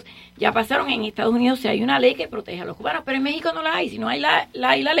deportaron, otros ya pasaron. En Estados Unidos sí hay una ley que protege a los cubanos, pero en México no la hay. Si no hay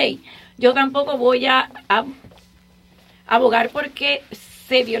la ley, yo tampoco voy a abogar porque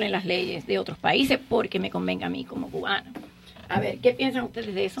se violen las leyes de otros países porque me convenga a mí como cubano. A ver, ¿qué piensan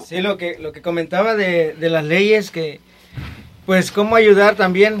ustedes de eso? Sí, lo que comentaba de las leyes, que pues cómo ayudar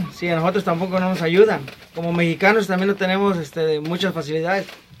también, si a nosotros tampoco no nos ayudan. Como mexicanos también no tenemos muchas facilidades,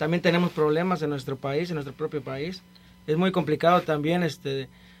 también tenemos problemas en nuestro país, en nuestro propio país. Es muy complicado también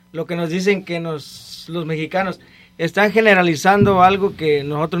lo que nos dicen que los mexicanos están generalizando algo que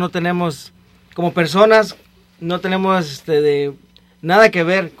nosotros no tenemos como personas, no tenemos nada que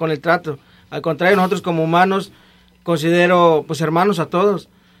ver con el trato. Al contrario, nosotros como humanos considero pues hermanos a todos.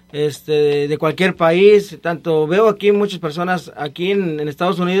 De cualquier país, tanto veo aquí muchas personas aquí en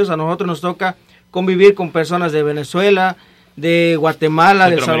Estados Unidos, a nosotros nos toca convivir con personas de Venezuela, de Guatemala,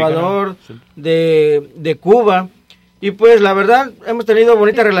 de El Salvador, de Cuba, y pues la verdad hemos tenido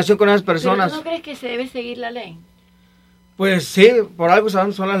bonita relación con esas personas. ¿Pero tú no crees que se debe seguir la ley? Pues sí, por algo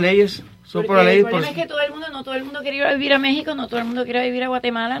son las leyes. Son por la ley, el problema es que no todo el mundo quiere ir a vivir a México, no todo el mundo quiere vivir a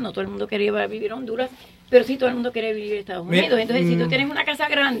Guatemala, no todo el mundo quiere ir a vivir a Honduras, pero sí todo el mundo quiere vivir en Estados Unidos. Entonces, si tú tienes una casa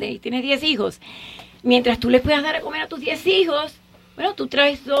grande y tienes 10 hijos, mientras tú les puedas dar a comer a tus 10 hijos, bueno, tú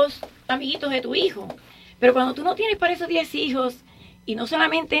traes 2 amiguitos de tu hijo. Pero cuando tú no tienes para esos 10 hijos y no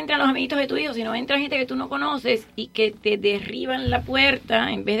solamente entran los amiguitos de tu hijo, sino entra gente que tú no conoces y que te derriban la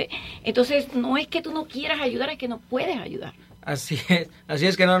puerta en vez de... Entonces, no es que tú no quieras ayudar, es que no puedes ayudar. Así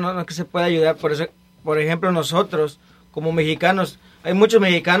es que no es que se pueda ayudar. Por eso, por ejemplo, nosotros, como mexicanos, hay muchos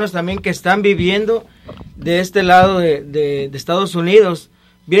mexicanos también que están viviendo de este lado de Estados Unidos,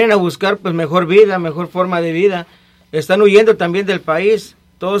 vienen a buscar pues mejor vida, mejor forma de vida, están huyendo también del país.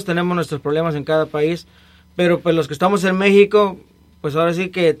 Todos tenemos nuestros problemas en cada país, pero pues los que estamos en México, pues ahora sí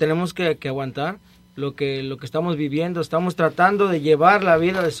que tenemos que aguantar lo que estamos viviendo. Estamos tratando de llevar la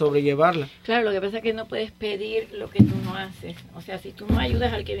vida, de sobrellevarla. Claro, lo que pasa es que no puedes pedir lo que tú no haces. O sea, si tú no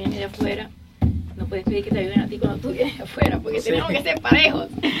ayudas al que viene de afuera, no puedes pedir que te ayuden a ti cuando tú vienes de afuera, porque tenemos que ser parejos.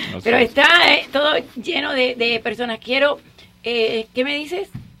 Pero está todo lleno de personas. Quiero, ¿qué me dices?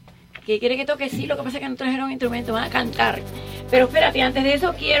 ¿Que quiere que toque? Sí, lo que pasa es que no trajeron instrumentos, van a cantar. Pero espérate, antes de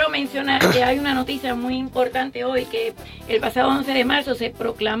eso quiero mencionar que hay una noticia muy importante hoy, que el pasado 11 de marzo se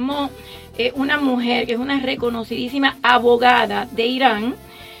proclamó una mujer que es una reconocidísima abogada de Irán.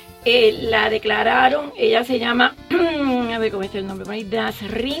 La declararon, ella se llama, a ver cómo está el nombre por ahí,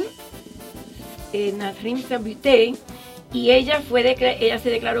 Nasrin Sabuteh, y ella se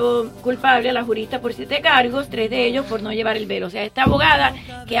declaró culpable a la jurista por 7 cargos, 3 de ellos por no llevar el velo. O sea, esta abogada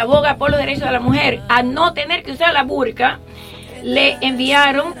que aboga por los derechos de la mujer a no tener que usar la burka, le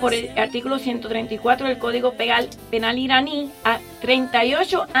enviaron por el artículo 134 del Código Penal iraní a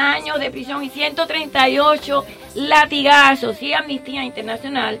 38 años de prisión y 138 latigazos. Y Amnistía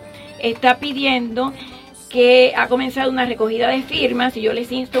Internacional está pidiendo que ha comenzado una recogida de firmas, y yo les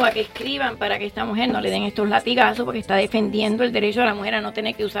insto a que escriban para que esta mujer no le den estos latigazos, porque está defendiendo el derecho de la mujer a no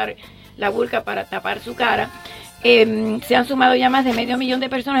tener que usar la burka para tapar su cara. Se han sumado ya más de 500,000 de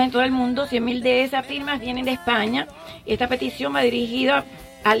personas en todo el mundo. 100,000 de esas firmas vienen de España. Esta petición va dirigida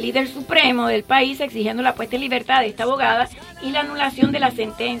al líder supremo del país, exigiendo la puesta en libertad de esta abogada y la anulación de la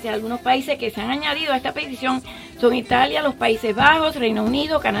sentencia. Algunos países que se han añadido a esta petición son Italia, los Países Bajos, Reino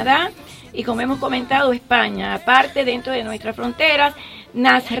Unido, Canadá y, como hemos comentado, España. Aparte, dentro de nuestras fronteras,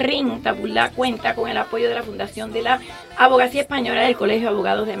 Nasrin Tabulá cuenta con el apoyo de la Fundación de la Abogacía Española del Colegio de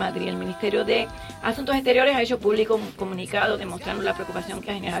Abogados de Madrid. El Ministerio de Asuntos Exteriores ha hecho público un comunicado demostrando la preocupación que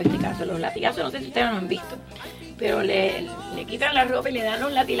ha generado este caso. Los latigazos, no sé si ustedes lo han visto, pero le quitan la ropa y le dan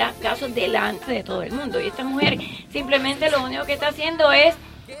los latigazos delante de todo el mundo. Y esta mujer simplemente lo único que está haciendo es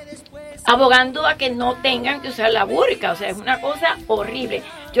abogando a que no tengan que usar la burka. O sea, es una cosa horrible.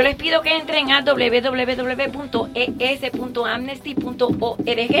 Yo les pido que entren a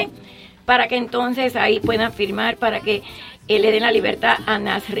www.es.amnesty.org para que entonces ahí puedan firmar para que le den la libertad a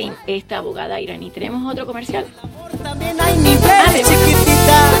Nasrin, esta abogada iraní. ¿Tenemos otro comercial? También hay niveles,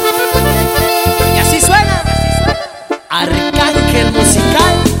 chiquitita. Y así suena. Arkangel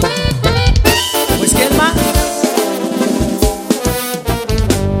Musical. Pues ¿quién más?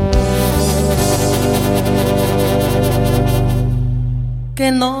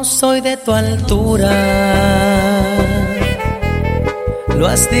 Que no soy de tu altura, lo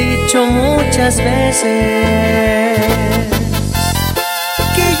has dicho muchas veces,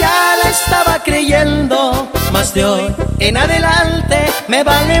 que ya la estaba creyendo, mas de hoy en adelante me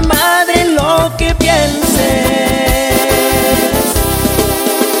vale madre lo que pienses.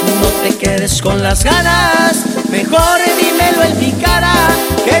 No te quedes con las ganas, mejor dímelo en mi cara,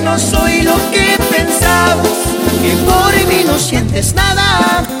 que no soy lo que pensabas, que por mí no sientes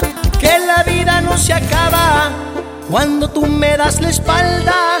nada, que la vida no se acaba cuando tú me das la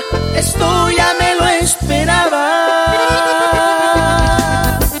espalda. Esto ya me lo esperaba.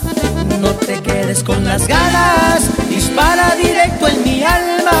 No te quedes con las ganas, dispara directo en mi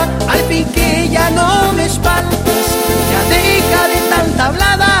alma, al fin que ya no me espantes, ya deja de tanta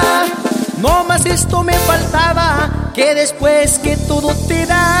hablada. No más esto me faltaba, que después que todo te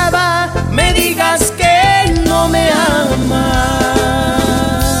daba, me digas que no me amas.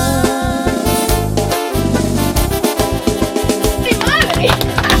 ¡Sí, madre!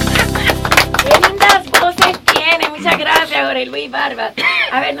 ¡Qué lindas voces tiene! Muchas gracias, Jorge Luis Barba.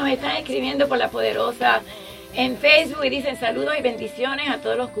 A ver, nos están escribiendo por La Poderosa en Facebook y dicen saludos y bendiciones a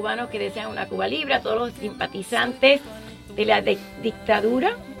todos los cubanos que desean una Cuba libre, a todos los simpatizantes de la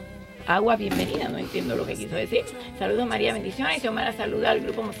dictadura. Agua, bienvenida, no entiendo lo que quiso decir. Saludos, María, bendiciones. Xiomara saluda al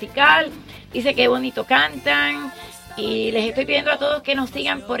grupo musical, dice que bonito cantan, y les estoy pidiendo a todos que nos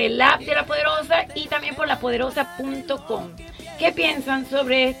sigan por el app de La Poderosa y también por lapoderosa.com. ¿Qué piensan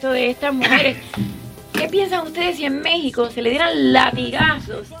sobre esto de estas mujeres? ¿Qué piensan ustedes si en México se le dieran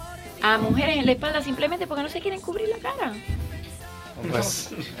latigazos a mujeres en la espalda simplemente porque no se quieren cubrir la cara?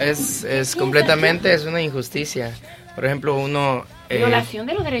 Pues es completamente, es una injusticia. Por ejemplo, uno... Violación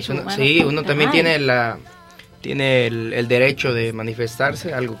de los derechos humanos. Sí, uno también tiene tiene el derecho de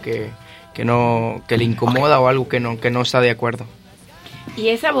manifestarse, algo que le incomoda o algo que no está de acuerdo. Y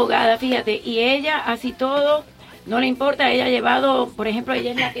esa abogada, fíjate, y ella así todo, no le importa, ella ha llevado, por ejemplo, ella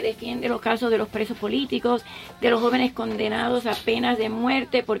es la que defiende los casos de los presos políticos, de los jóvenes condenados a penas de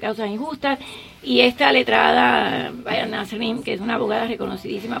muerte por causas injustas, y esta letrada, Nasrin, que es una abogada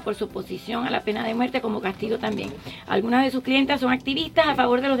reconocidísima por su oposición a la pena de muerte como castigo también. Algunas de sus clientas son activistas a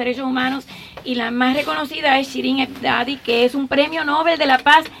favor de los derechos humanos, y la más reconocida es Shirin Ebadi, que es un premio Nobel de la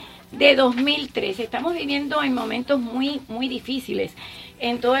Paz de 2013. Estamos viviendo en momentos muy, muy difíciles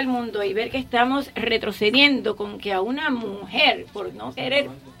en todo el mundo, y ver que estamos retrocediendo con que a una mujer, por no querer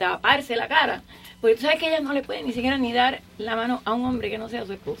taparse la cara, porque tú sabes que ella no le puede ni siquiera ni dar la mano a un hombre que no sea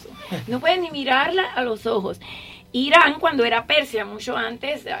su esposo, no puede ni mirarla a los ojos. Irán, cuando era Persia, mucho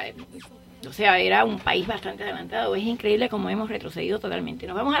antes, o sea, era un país bastante adelantado. Es increíble cómo hemos retrocedido totalmente.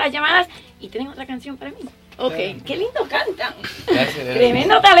 Nos vamos a las llamadas y tienen otra canción para mí. Ok, qué lindo cantan. Gracias.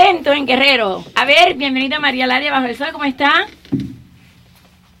 Tremendo talento en Guerrero. A ver, bienvenida María Laria Bajo el Sol, ¿cómo está?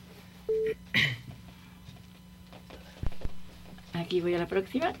 Aquí voy a la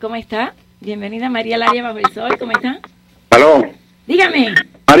próxima. ¿Cómo está? Bienvenida María Laria Bajo el Sol, ¿cómo está? Aló. Dígame.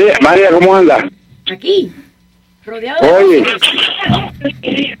 María, ¿cómo anda? Aquí, rodeado Oye,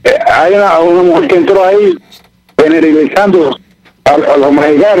 hay una mujer que entró ahí generalizando a los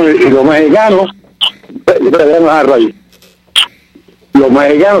mexicanos, y los mexicanos, los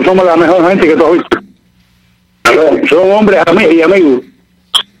mexicanos somos la mejor gente que tú has visto. Son hombres y amigos.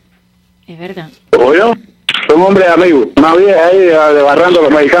 Es verdad. Oye, son hombres amigos. Una vieja ahí desbarrando a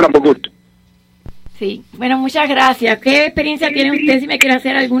los mexicanos por gusto. Sí, bueno, muchas gracias. ¿Qué experiencia tiene usted, si me quiere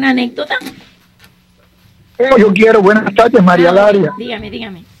hacer alguna anécdota? Yo quiero, buenas tardes, María Laria.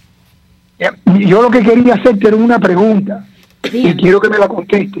 Dígame. Yo lo que quería hacerte era una pregunta, y quiero que me la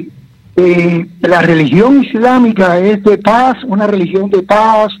conteste. La religión islámica es de paz, una religión de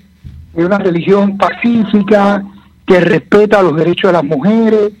paz, es una religión pacífica, que respeta los derechos de las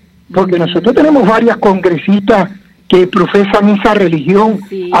mujeres, porque nosotros tenemos varias congresistas que profesan esa religión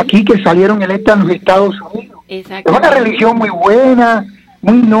aquí, que salieron electas en los Estados Unidos. Es una religión muy buena,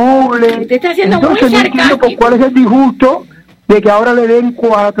 muy noble. Usted está haciendo entonces muy no entiendo por cuál es el disgusto de que ahora le den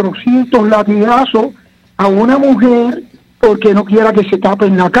 400 latigazos a una mujer porque no quiera que se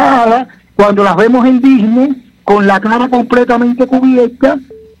tapen la cara, cuando las vemos en Disney con la cara completamente cubierta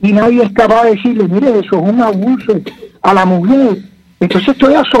y nadie es capaz de decirle, mire, eso es un abuso a la mujer. Entonces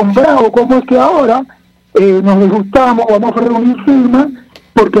estoy asombrado cómo es que ahora nos disgustamos, vamos a reunir firmas,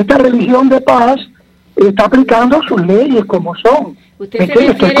 porque esta religión de paz está aplicando sus leyes como son. Usted se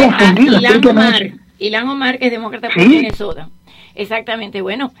refiere a Ilhan Omar, que es demócrata por Minnesota. Exactamente,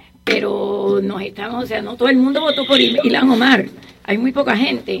 bueno, pero nos estamos, o sea, no todo el mundo votó por Ilhan Omar. Hay muy poca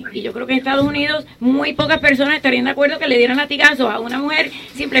gente, y yo creo que en Estados Unidos muy pocas personas estarían de acuerdo que le dieran latigazos a una mujer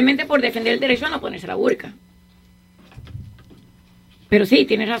simplemente por defender el derecho a no ponerse la burka. Pero sí,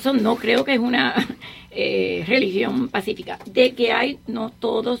 tienes razón, no creo que es una religión pacífica. De que hay, no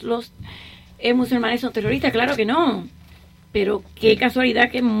todos los musulmanes son terroristas, claro que no. Pero qué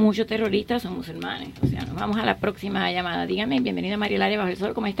casualidad que muchos terroristas son musulmanes. O sea, nos vamos a la próxima llamada. Dígame, bienvenida María Laria Bajo el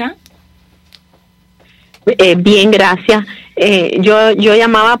Sol, ¿cómo está? Bien, gracias. Yo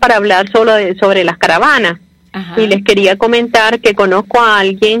llamaba para hablar sobre las caravanas. Ajá. Y les quería comentar que conozco a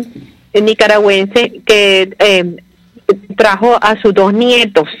alguien nicaragüense que trajo a sus 2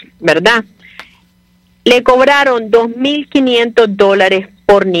 nietos, ¿verdad? Le cobraron $2,500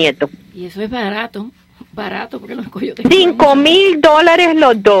 por nieto. Y eso es barato porque los coyotes... $5,000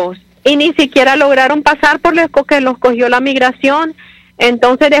 los dos, y ni siquiera lograron pasar por los que los cogió la migración.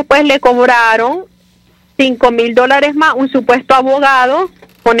 Entonces después le cobraron $5,000 más un supuesto abogado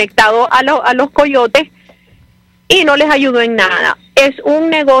conectado a los coyotes, y no les ayudó en nada. Es un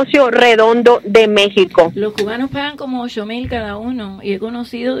negocio redondo de México. Los cubanos pagan como 8,000 cada uno, y he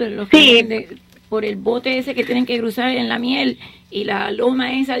conocido de los que por el bote ese que tienen que cruzar en la miel, y la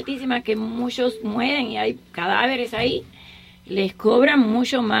loma es altísima, que muchos mueren y hay cadáveres ahí, les cobran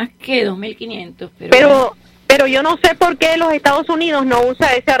mucho más que 2,500. Pero yo no sé por qué los Estados Unidos no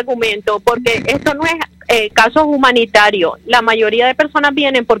usa ese argumento, porque esto no es casos humanitarios. La mayoría de personas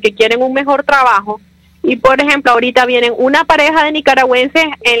vienen porque quieren un mejor trabajo. Y por ejemplo, ahorita vienen una pareja de nicaragüenses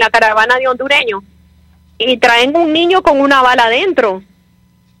en la caravana de hondureños y traen un niño con una bala adentro.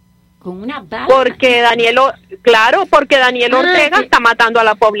 ¿Con una bala? Porque Daniel Ortega está matando a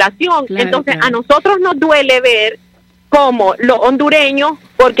la población. Entonces a nosotros nos duele ver cómo los hondureños,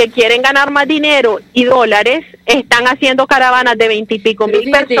 porque quieren ganar más dinero y dólares, están haciendo caravanas de 20 y pico mil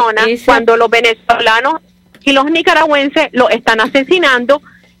personas, cuando los venezolanos y los nicaragüenses los están asesinando,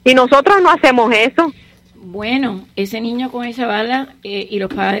 y nosotros no hacemos eso. Bueno, ese niño con esa bala y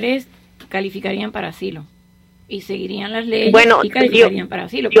los padres calificarían para asilo y seguirían las leyes y calificarían para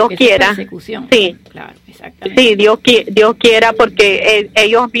asilo. Dios quiera. Persecución. Sí, claro, exactamente. Sí, Dios quiera, porque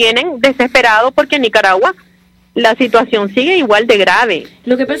ellos vienen desesperados porque en Nicaragua la situación sigue igual de grave.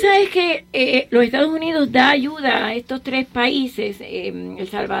 Lo que pasa es que los Estados Unidos da ayuda a estos 3 países, El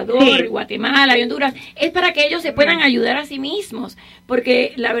Salvador, Guatemala y Honduras, es para que ellos se puedan ayudar a sí mismos,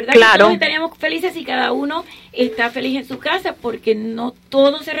 porque la verdad que todos estaríamos felices si cada uno está feliz en su casa, porque no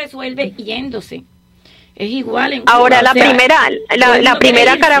todo se resuelve yéndose. Es igual en Cuba. Ahora, la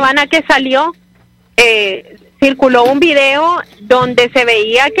primera caravana que salió, circuló un video donde se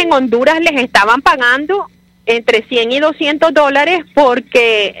veía que en Honduras les estaban pagando entre 100 y 200 dólares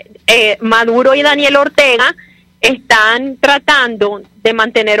porque Maduro y Daniel Ortega están tratando de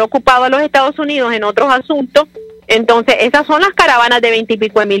mantener ocupados a los Estados Unidos en otros asuntos. Entonces, esas son las caravanas de 20 y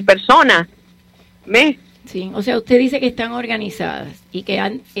pico de mil personas. ¿Ves? Sí, o sea, usted dice que están organizadas y que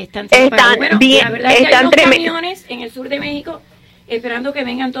están bien, la verdad es que hay unos camiones en el sur de México esperando que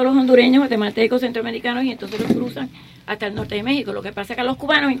vengan todos los hondureños, guatemaltecos, centroamericanos y entonces los cruzan hasta el norte de México. Lo que pasa es que a los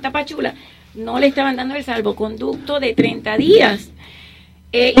cubanos en Tapachula no le estaban dando el salvoconducto de 30 días.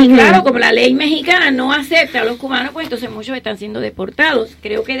 Y claro, como la ley mexicana no acepta a los cubanos, pues entonces muchos están siendo deportados.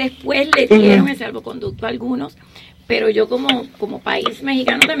 Creo que después le dieron el salvoconducto a algunos, pero yo como país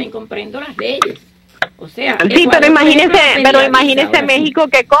mexicano también comprendo las leyes. O sea, sí, pero imagínese México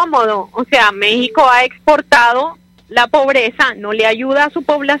qué cómodo. O sea, México ha exportado la pobreza, no le ayuda a su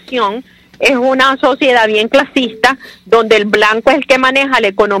población. Es una sociedad bien clasista, donde el blanco es el que maneja la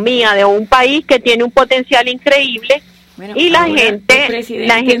economía de un país que tiene un potencial increíble. Bueno, y la gente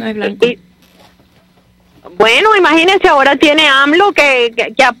no es blanco. Bueno, imagínense, ahora tiene AMLO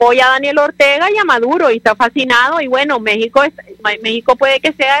que apoya a Daniel Ortega y a Maduro y está fascinado. Y bueno, México puede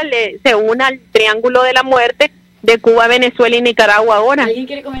que se una al triángulo de la muerte de Cuba, Venezuela y Nicaragua ahora. ¿Alguien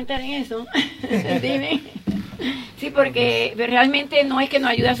quiere comentar en eso? Dime. Sí, porque realmente no es que no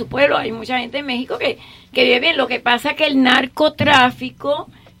ayude a su pueblo. Hay mucha gente en México que vive bien. Lo que pasa es que el narcotráfico,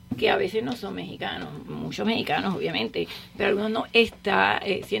 que a veces no son mexicanos, muchos mexicanos obviamente, pero algunos no, está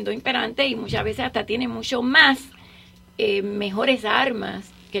siendo imperante y muchas veces hasta tiene mucho más mejores armas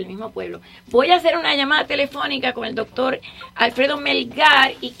que el mismo pueblo. Voy a hacer una llamada telefónica con el doctor Alfredo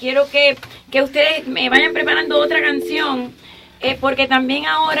Melgar y quiero que ustedes me vayan preparando otra canción, porque también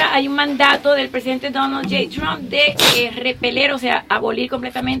ahora hay un mandato del presidente Donald J. Trump de repeler, o sea, abolir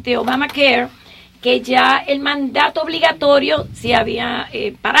completamente Obamacare, que ya el mandato obligatorio se había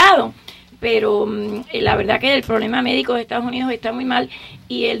parado, pero la verdad que el problema médico de Estados Unidos está muy mal,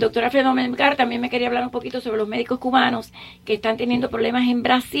 y el doctor Alfredo Melgar también me quería hablar un poquito sobre los médicos cubanos que están teniendo problemas en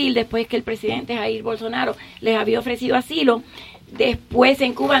Brasil después que el presidente Jair Bolsonaro les había ofrecido asilo. Después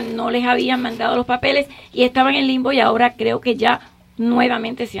en Cuba no les habían mandado los papeles y estaban en limbo, y ahora creo que ya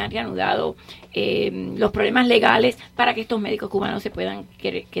nuevamente se han reanudado los problemas legales para que estos médicos cubanos se puedan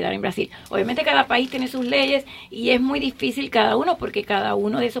quedar en Brasil. Obviamente cada país tiene sus leyes y es muy difícil cada uno, porque cada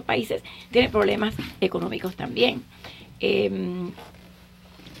uno de esos países tiene problemas económicos también.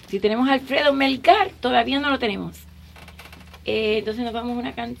 Si tenemos a Alfredo Melgar, todavía no lo tenemos. Entonces nos vamos a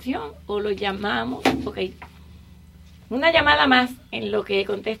una canción o lo llamamos. Ok, una llamada más en lo que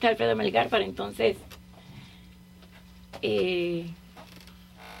contesta Alfredo Melgar para entonces...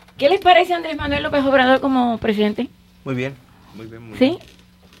 ¿Qué les parece Andrés Manuel López Obrador como presidente? Muy bien. ¿Sí?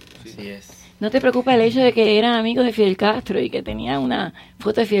 Así es. ¿No te preocupa el hecho de que eran amigos de Fidel Castro y que tenía una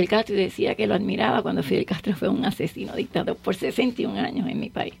foto de Fidel Castro y decía que lo admiraba cuando Fidel Castro fue un asesino dictador por 61 años en mi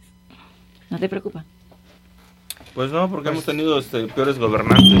país? ¿No te preocupa? Pues no, porque hemos tenido peores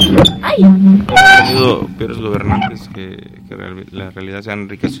gobernantes. ¡Ay! Hemos tenido peores gobernantes que la realidad se han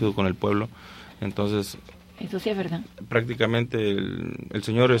enriquecido con el pueblo. Entonces... Eso sí es verdad. Prácticamente el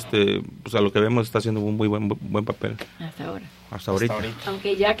señor, pues a lo que vemos, está haciendo un muy buen papel. Hasta ahora. Hasta ahorita.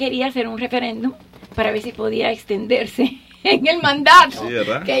 Aunque ya quería hacer un referéndum para ver si podía extenderse en el mandato, sí,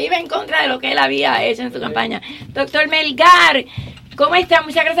 que iba en contra de lo que él había hecho en su campaña. Doctor Melgar, ¿cómo está?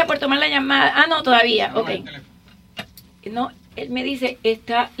 Muchas gracias por tomar la llamada. Ah, no, todavía. Ok. No, él me dice,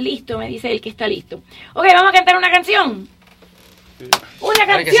 está listo, me dice él que está listo. Ok, vamos a cantar una canción. Una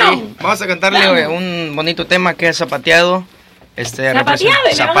canción. Sí. Vamos a cantarle un bonito tema que es zapateado.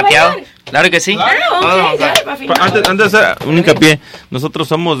 Zapateado. Claro que sí. Claro, okay, antes de hacer un hincapié, nosotros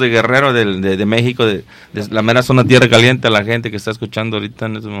somos de Guerrero, de México, de la mera zona tierra caliente. A la gente que está escuchando ahorita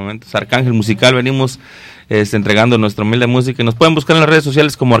en estos momentos, Arkangel Musical, venimos entregando nuestra humilde música. Y nos pueden buscar en las redes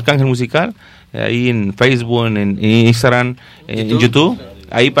sociales como Arkangel Musical, ahí en Facebook, en Instagram, en YouTube,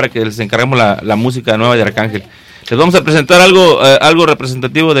 ahí para que les encarguemos la música nueva de Arkangel. Les vamos a presentar algo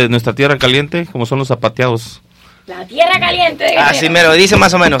representativo de nuestra tierra caliente, como son los zapateados. La tierra caliente de Así me lo dice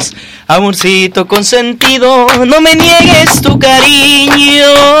más o menos. Amorcito consentido, no me niegues tu cariño.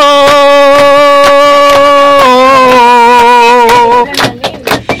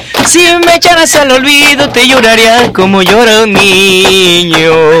 Si me echaras al olvido, te lloraría como llora un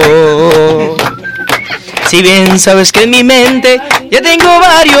niño. Si bien sabes que en mi mente ya tengo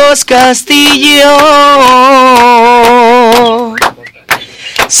varios castillos,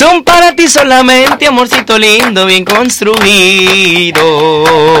 son para ti solamente, amorcito lindo, bien construido.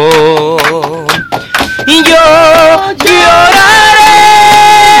 Y yo lloraré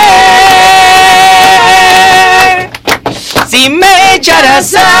si me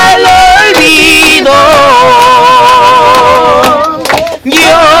echarás al olvido.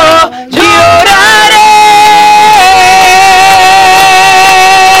 Yo lloraré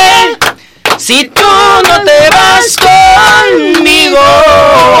si tú no te vas conmigo.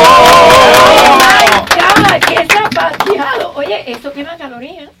 Oh my God, qué zapateado. Oye, esto quema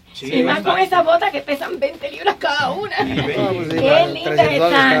calorías. Sí, y más con esas botas que pesan 20 libras cada una. Qué lindas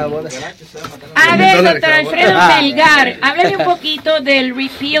están. A ver, doctor Alfredo Melgar, háblame un poquito del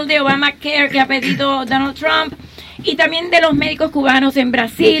repeal de Obamacare que ha pedido Donald Trump y también de los médicos cubanos en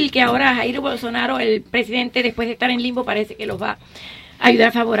Brasil, que ahora Jair Bolsonaro, el presidente, después de estar en limbo, parece que los va a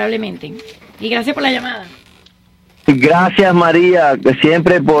ayudar favorablemente. Y gracias por la llamada. Gracias, María,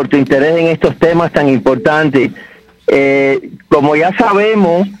 siempre por tu interés en estos temas tan importantes. Como ya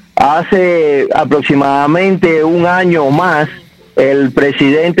sabemos, hace aproximadamente un año o más, el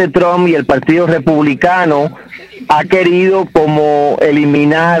presidente Trump y el Partido Republicano ha querido como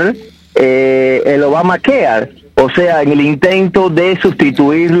eliminar el Obamacare, o sea, en el intento de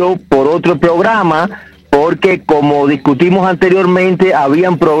sustituirlo por otro programa, porque como discutimos anteriormente,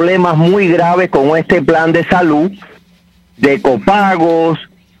 habían problemas muy graves con este plan de salud, de copagos,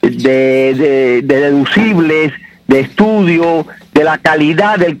 de deducibles, de estudio, de la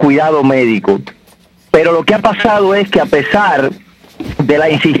calidad del cuidado médico. Pero lo que ha pasado es que a pesar de la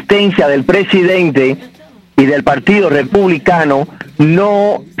insistencia del presidente y del Partido Republicano,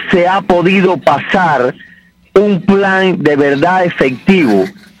 no se ha podido pasar un plan de verdad efectivo.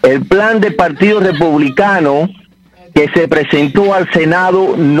 El plan del Partido Republicano que se presentó al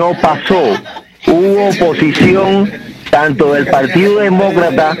Senado no pasó. Hubo oposición tanto del Partido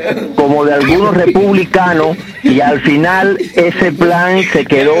Demócrata como de algunos republicanos, y al final ese plan se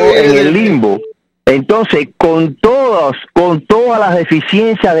quedó en el limbo. Entonces, con todas las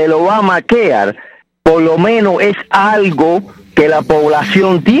deficiencias del Obamacare, por lo menos es algo que la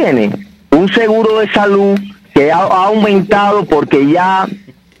población tiene. Un seguro de salud que ha aumentado porque ya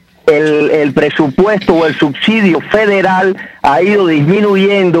el presupuesto o el subsidio federal ha ido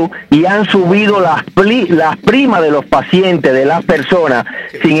disminuyendo y han subido las primas de los pacientes, de las personas.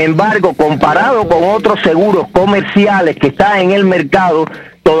 Sin embargo, comparado con otros seguros comerciales que están en el mercado,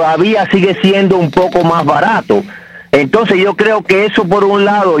 todavía sigue siendo un poco más barato. Entonces yo creo que eso por un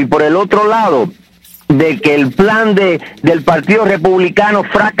lado, y por el otro lado, de que el plan del Partido Republicano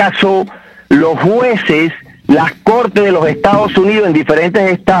fracasó, los jueces, las cortes de los Estados Unidos en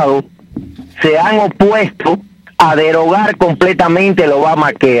diferentes estados se han opuesto a derogar completamente el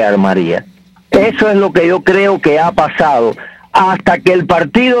Obamacare, María. Eso es lo que yo creo que ha pasado. Hasta que el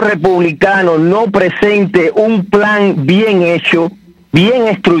Partido Republicano no presente un plan bien hecho, bien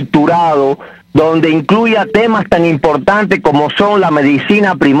estructurado, donde incluya temas tan importantes como son la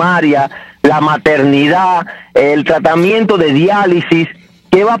medicina primaria, la maternidad, el tratamiento de diálisis,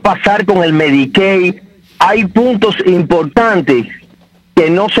 ¿qué va a pasar con el Medicaid? Hay puntos importantes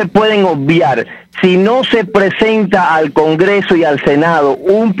que no se pueden obviar. Si no se presenta al Congreso y al Senado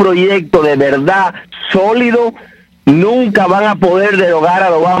un proyecto de verdad sólido, nunca van a poder derogar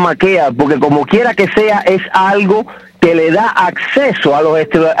al Obamacare, porque como quiera que sea, es algo que le da acceso a los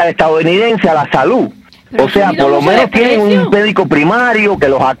estadounidenses a la salud. O sea, por lo menos tienen un médico primario que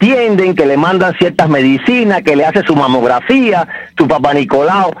los atienden, que le mandan ciertas medicinas, que le hace su mamografía, su papá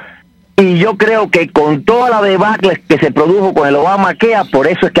Nicolau. Y yo creo que con toda la debacle que se produjo con el Obamacare, por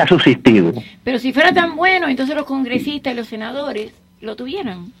eso es que ha subsistido. Pero si fuera tan bueno, entonces los congresistas y los senadores lo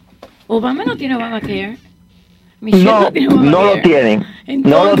tuvieran. Obama no tiene Obamacare. No lo tienen.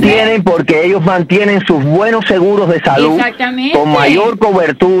 Entonces, no lo tienen porque ellos mantienen sus buenos seguros de salud con mayor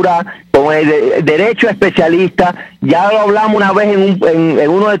cobertura, con el derecho a especialistas. Ya lo hablamos una vez en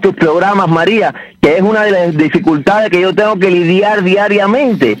uno de tus programas, María, que es una de las dificultades que yo tengo que lidiar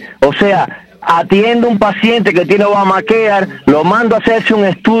diariamente. O sea, atiendo a un paciente que tiene Obamacare, lo mando a hacerse un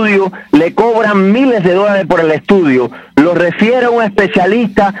estudio, le cobran miles de dólares por el estudio, lo refiere a un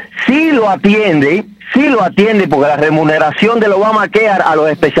especialista, sí lo atiende, sí lo atiende porque la remuneración del Obamacare a los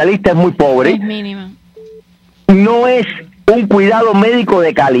especialistas es muy pobre. Es mínima. No es un cuidado médico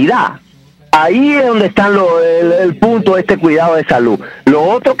de calidad. Ahí es donde está el punto de este cuidado de salud. Lo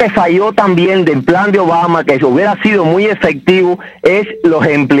otro que falló también del plan de Obama, que hubiera sido muy efectivo, es los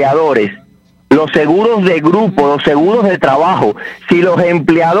empleadores. Los seguros de grupo, los seguros de trabajo. Si los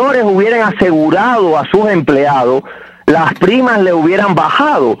empleadores hubieran asegurado a sus empleados, las primas le hubieran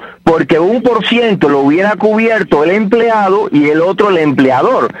bajado, porque 1% lo hubiera cubierto el empleado y el otro el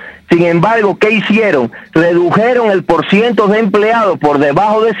empleador. Sin embargo, ¿qué hicieron? Redujeron el % de empleados por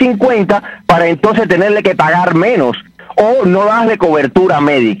debajo de 50 para entonces tenerle que pagar menos o no darle cobertura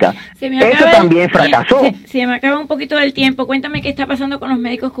médica. Eso también fracasó. Se me acaba un poquito del tiempo. Cuéntame qué está pasando con los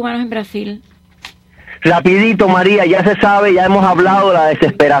médicos cubanos en Brasil. Rapidito, María, ya se sabe, ya hemos hablado de la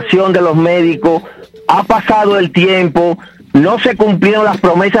desesperación de los médicos. Ha pasado el tiempo, no se cumplieron las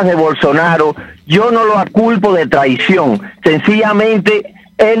promesas de Bolsonaro. Yo no lo aculpo de traición. Sencillamente,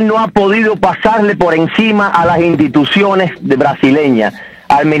 él no ha podido pasarle por encima a las instituciones brasileñas,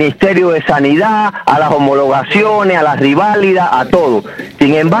 al Ministerio de Sanidad, a las homologaciones, a las riválidas, a todo.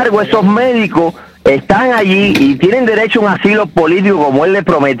 Sin embargo, esos médicos están allí y tienen derecho a un asilo político como él le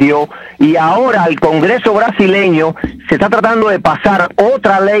prometió, y ahora el Congreso brasileño se está tratando de pasar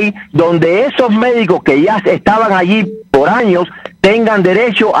otra ley donde esos médicos que ya estaban allí por años tengan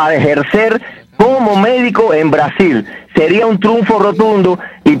derecho a ejercer como médico en Brasil. Sería un triunfo rotundo,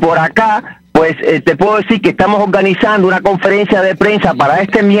 y por acá pues te puedo decir que estamos organizando una conferencia de prensa para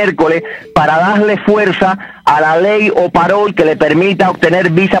este miércoles para darle fuerza a la ley o parol que le permita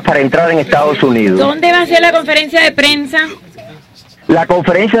obtener visas para entrar en Estados Unidos. ¿Dónde va a ser la conferencia de prensa? La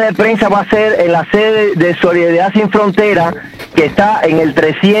conferencia de prensa va a ser en la sede de Solidaridad Sin Frontera, que está en el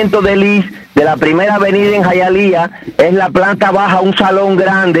 300 de Lis, de la primera avenida en Hialeah. Es la planta baja, un salón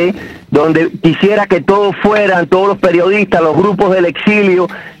grande, donde quisiera que todos fueran, todos los periodistas, los grupos del exilio.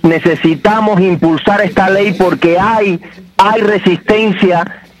 Necesitamos impulsar esta ley porque hay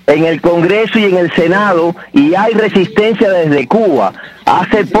resistencia en el Congreso y en el Senado, y hay resistencia desde Cuba.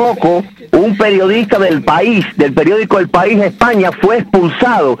 Hace poco, un periodista del país, del periódico El País de España, fue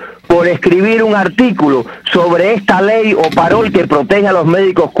expulsado por escribir un artículo sobre esta ley o parol que protege a los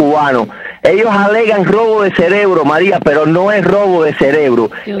médicos cubanos. Ellos alegan robo de cerebro, María, pero no es robo de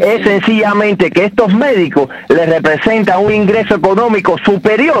cerebro. Es sencillamente que estos médicos les representan un ingreso económico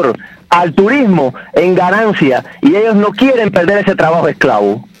superior al turismo en ganancia, y ellos no quieren perder ese trabajo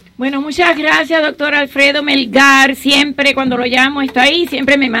esclavo. Bueno, muchas gracias, doctor Alfredo Melgar. Siempre cuando lo llamo está ahí,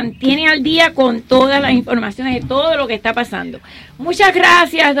 siempre me mantiene al día con todas las informaciones de todo lo que está pasando. Muchas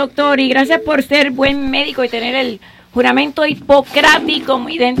gracias, doctor, y gracias por ser buen médico y tener el juramento hipocrático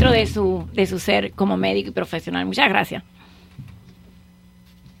muy dentro de su ser como médico y profesional. Muchas gracias.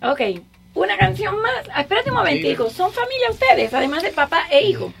 Ok, una canción más. Espérate un momentico, ¿son familia ustedes, además de papá e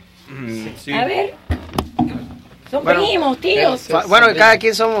hijo? Sí. A ver... Son primos, tíos. Bueno, cada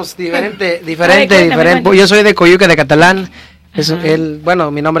quien somos diferente. Yo soy de Coyuca, de Catalán.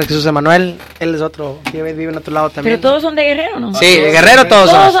 Mi nombre es Jesús Emanuel. Él es otro, que vive en otro lado también. Pero todos son de Guerrero, ¿no? Sí, de Guerrero todos.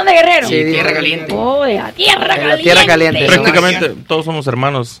 Todos son de Guerrero. Sí, de Tierra Caliente. Oh, de la Tierra Caliente. Tierra Caliente. Prácticamente todos somos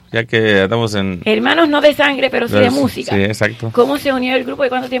hermanos, ya que andamos en... Hermanos no de sangre, pero sí de música. Sí, exacto. ¿Cómo se unió el grupo y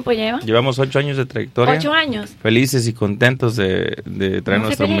cuánto tiempo lleva? Llevamos 8 años de trayectoria. 8 años. Felices y contentos de traer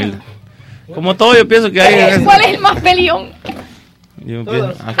nuestra humilde. Como todo, yo pienso que hay... ¿Cuál es el más peleón? Yo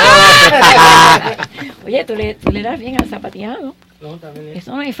pienso... Oye, tú le das bien al zapateado. No,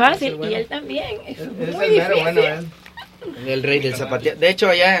 eso no es fácil, y él también. Eso es muy difícil. El rey del zapateado. De hecho,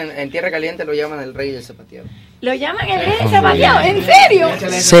 allá en Tierra Caliente lo llaman el rey del zapateado. ¿Lo llaman el rey del zapateado? ¿En serio?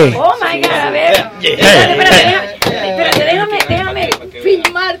 Sí. Oh my God, a ver. Espérate, déjame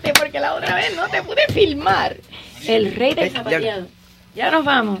filmarte, porque la otra vez no te pude filmar. El rey del zapateado. Ya nos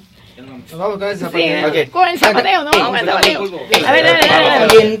vamos. Nos vamos con el zapateo. Sí, okay. Con el zapateo, no, con el zapateo. A ver,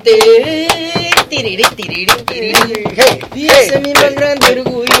 Caliente. Y ese es mi más grande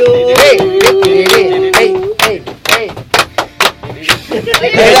orgullo.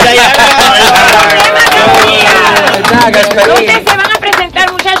 ¿Dónde se van a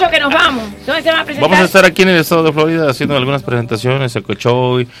presentar, muchachos, que nos vamos? ¿Dónde se van a presentar? Vamos a estar aquí en el estado de Florida haciendo algunas presentaciones en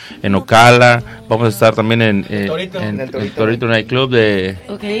Cochoy, en Ocala. Vamos a estar también en el Torito Night Club de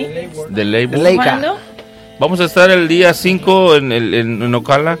Label. ¿Cuándo? Vamos a estar el día 5 en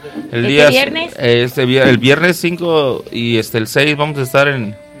Ocala. ¿Viernes? El viernes 5 y el 6 vamos a estar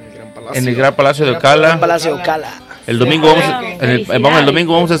en el Gran Palacio de Ocala. El domingo el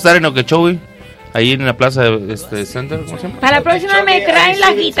domingo vamos a estar en Okeechobee, ahí en la plaza de Center, ¿cómo se llama? Para la próxima me traen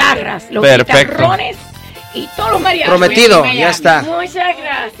las guitarras, los Perfecto. guitarrones y todos los mariachis. Prometido, ya está. Muchas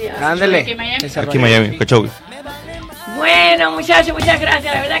gracias. Ándele. Aquí en Miami, Cachowi. Bueno, muchachos, muchas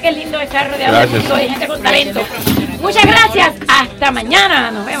gracias. La verdad que es lindo estar rodeado de músicos y gente con talento. Muchas gracias. Hasta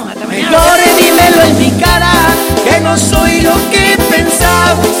mañana. Nos vemos. Hasta mañana. Mejor dímelo en mi cara, que no soy lo que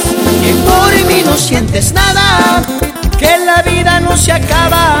pensabas, que por mí no sientes nada, que la vida no se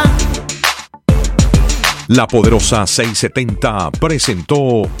acaba. La Poderosa 670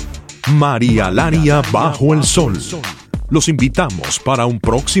 presentó María Laria Bajo el Sol. Los invitamos para un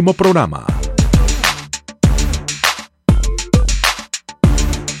próximo programa.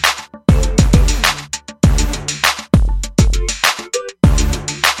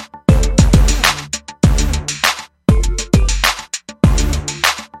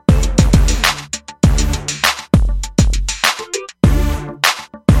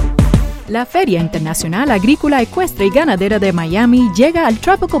 La Feria Internacional Agrícola Ecuestre y Ganadera de Miami llega al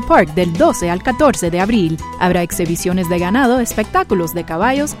Tropical Park del 12 al 14 de abril. Habrá exhibiciones de ganado, espectáculos de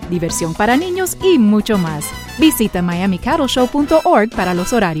caballos, diversión para niños y mucho más. Visita miamicattleshow.org para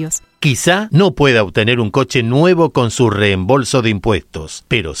los horarios. Quizá no pueda obtener un coche nuevo con su reembolso de impuestos,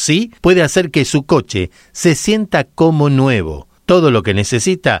 pero sí puede hacer que su coche se sienta como nuevo. Todo lo que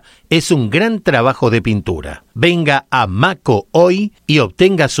necesita es un gran trabajo de pintura. Venga a Maco hoy y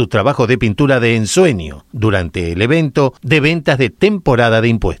obtenga su trabajo de pintura de ensueño durante el evento de ventas de temporada de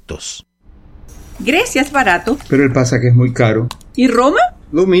impuestos. Grecia es barato. Pero el pasaje es muy caro. ¿Y Roma?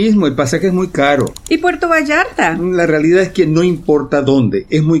 Lo mismo, el pasaje es muy caro. ¿Y Puerto Vallarta? La realidad es que no importa dónde,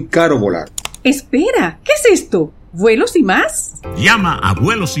 es muy caro volar. Espera, ¿qué es esto? ¿Vuelos y más? Llama a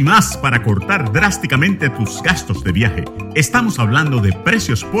Vuelos y Más para cortar drásticamente tus gastos de viaje. Estamos hablando de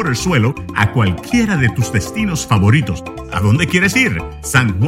precios por el suelo a cualquiera de tus destinos favoritos. ¿A dónde quieres ir? San Juan.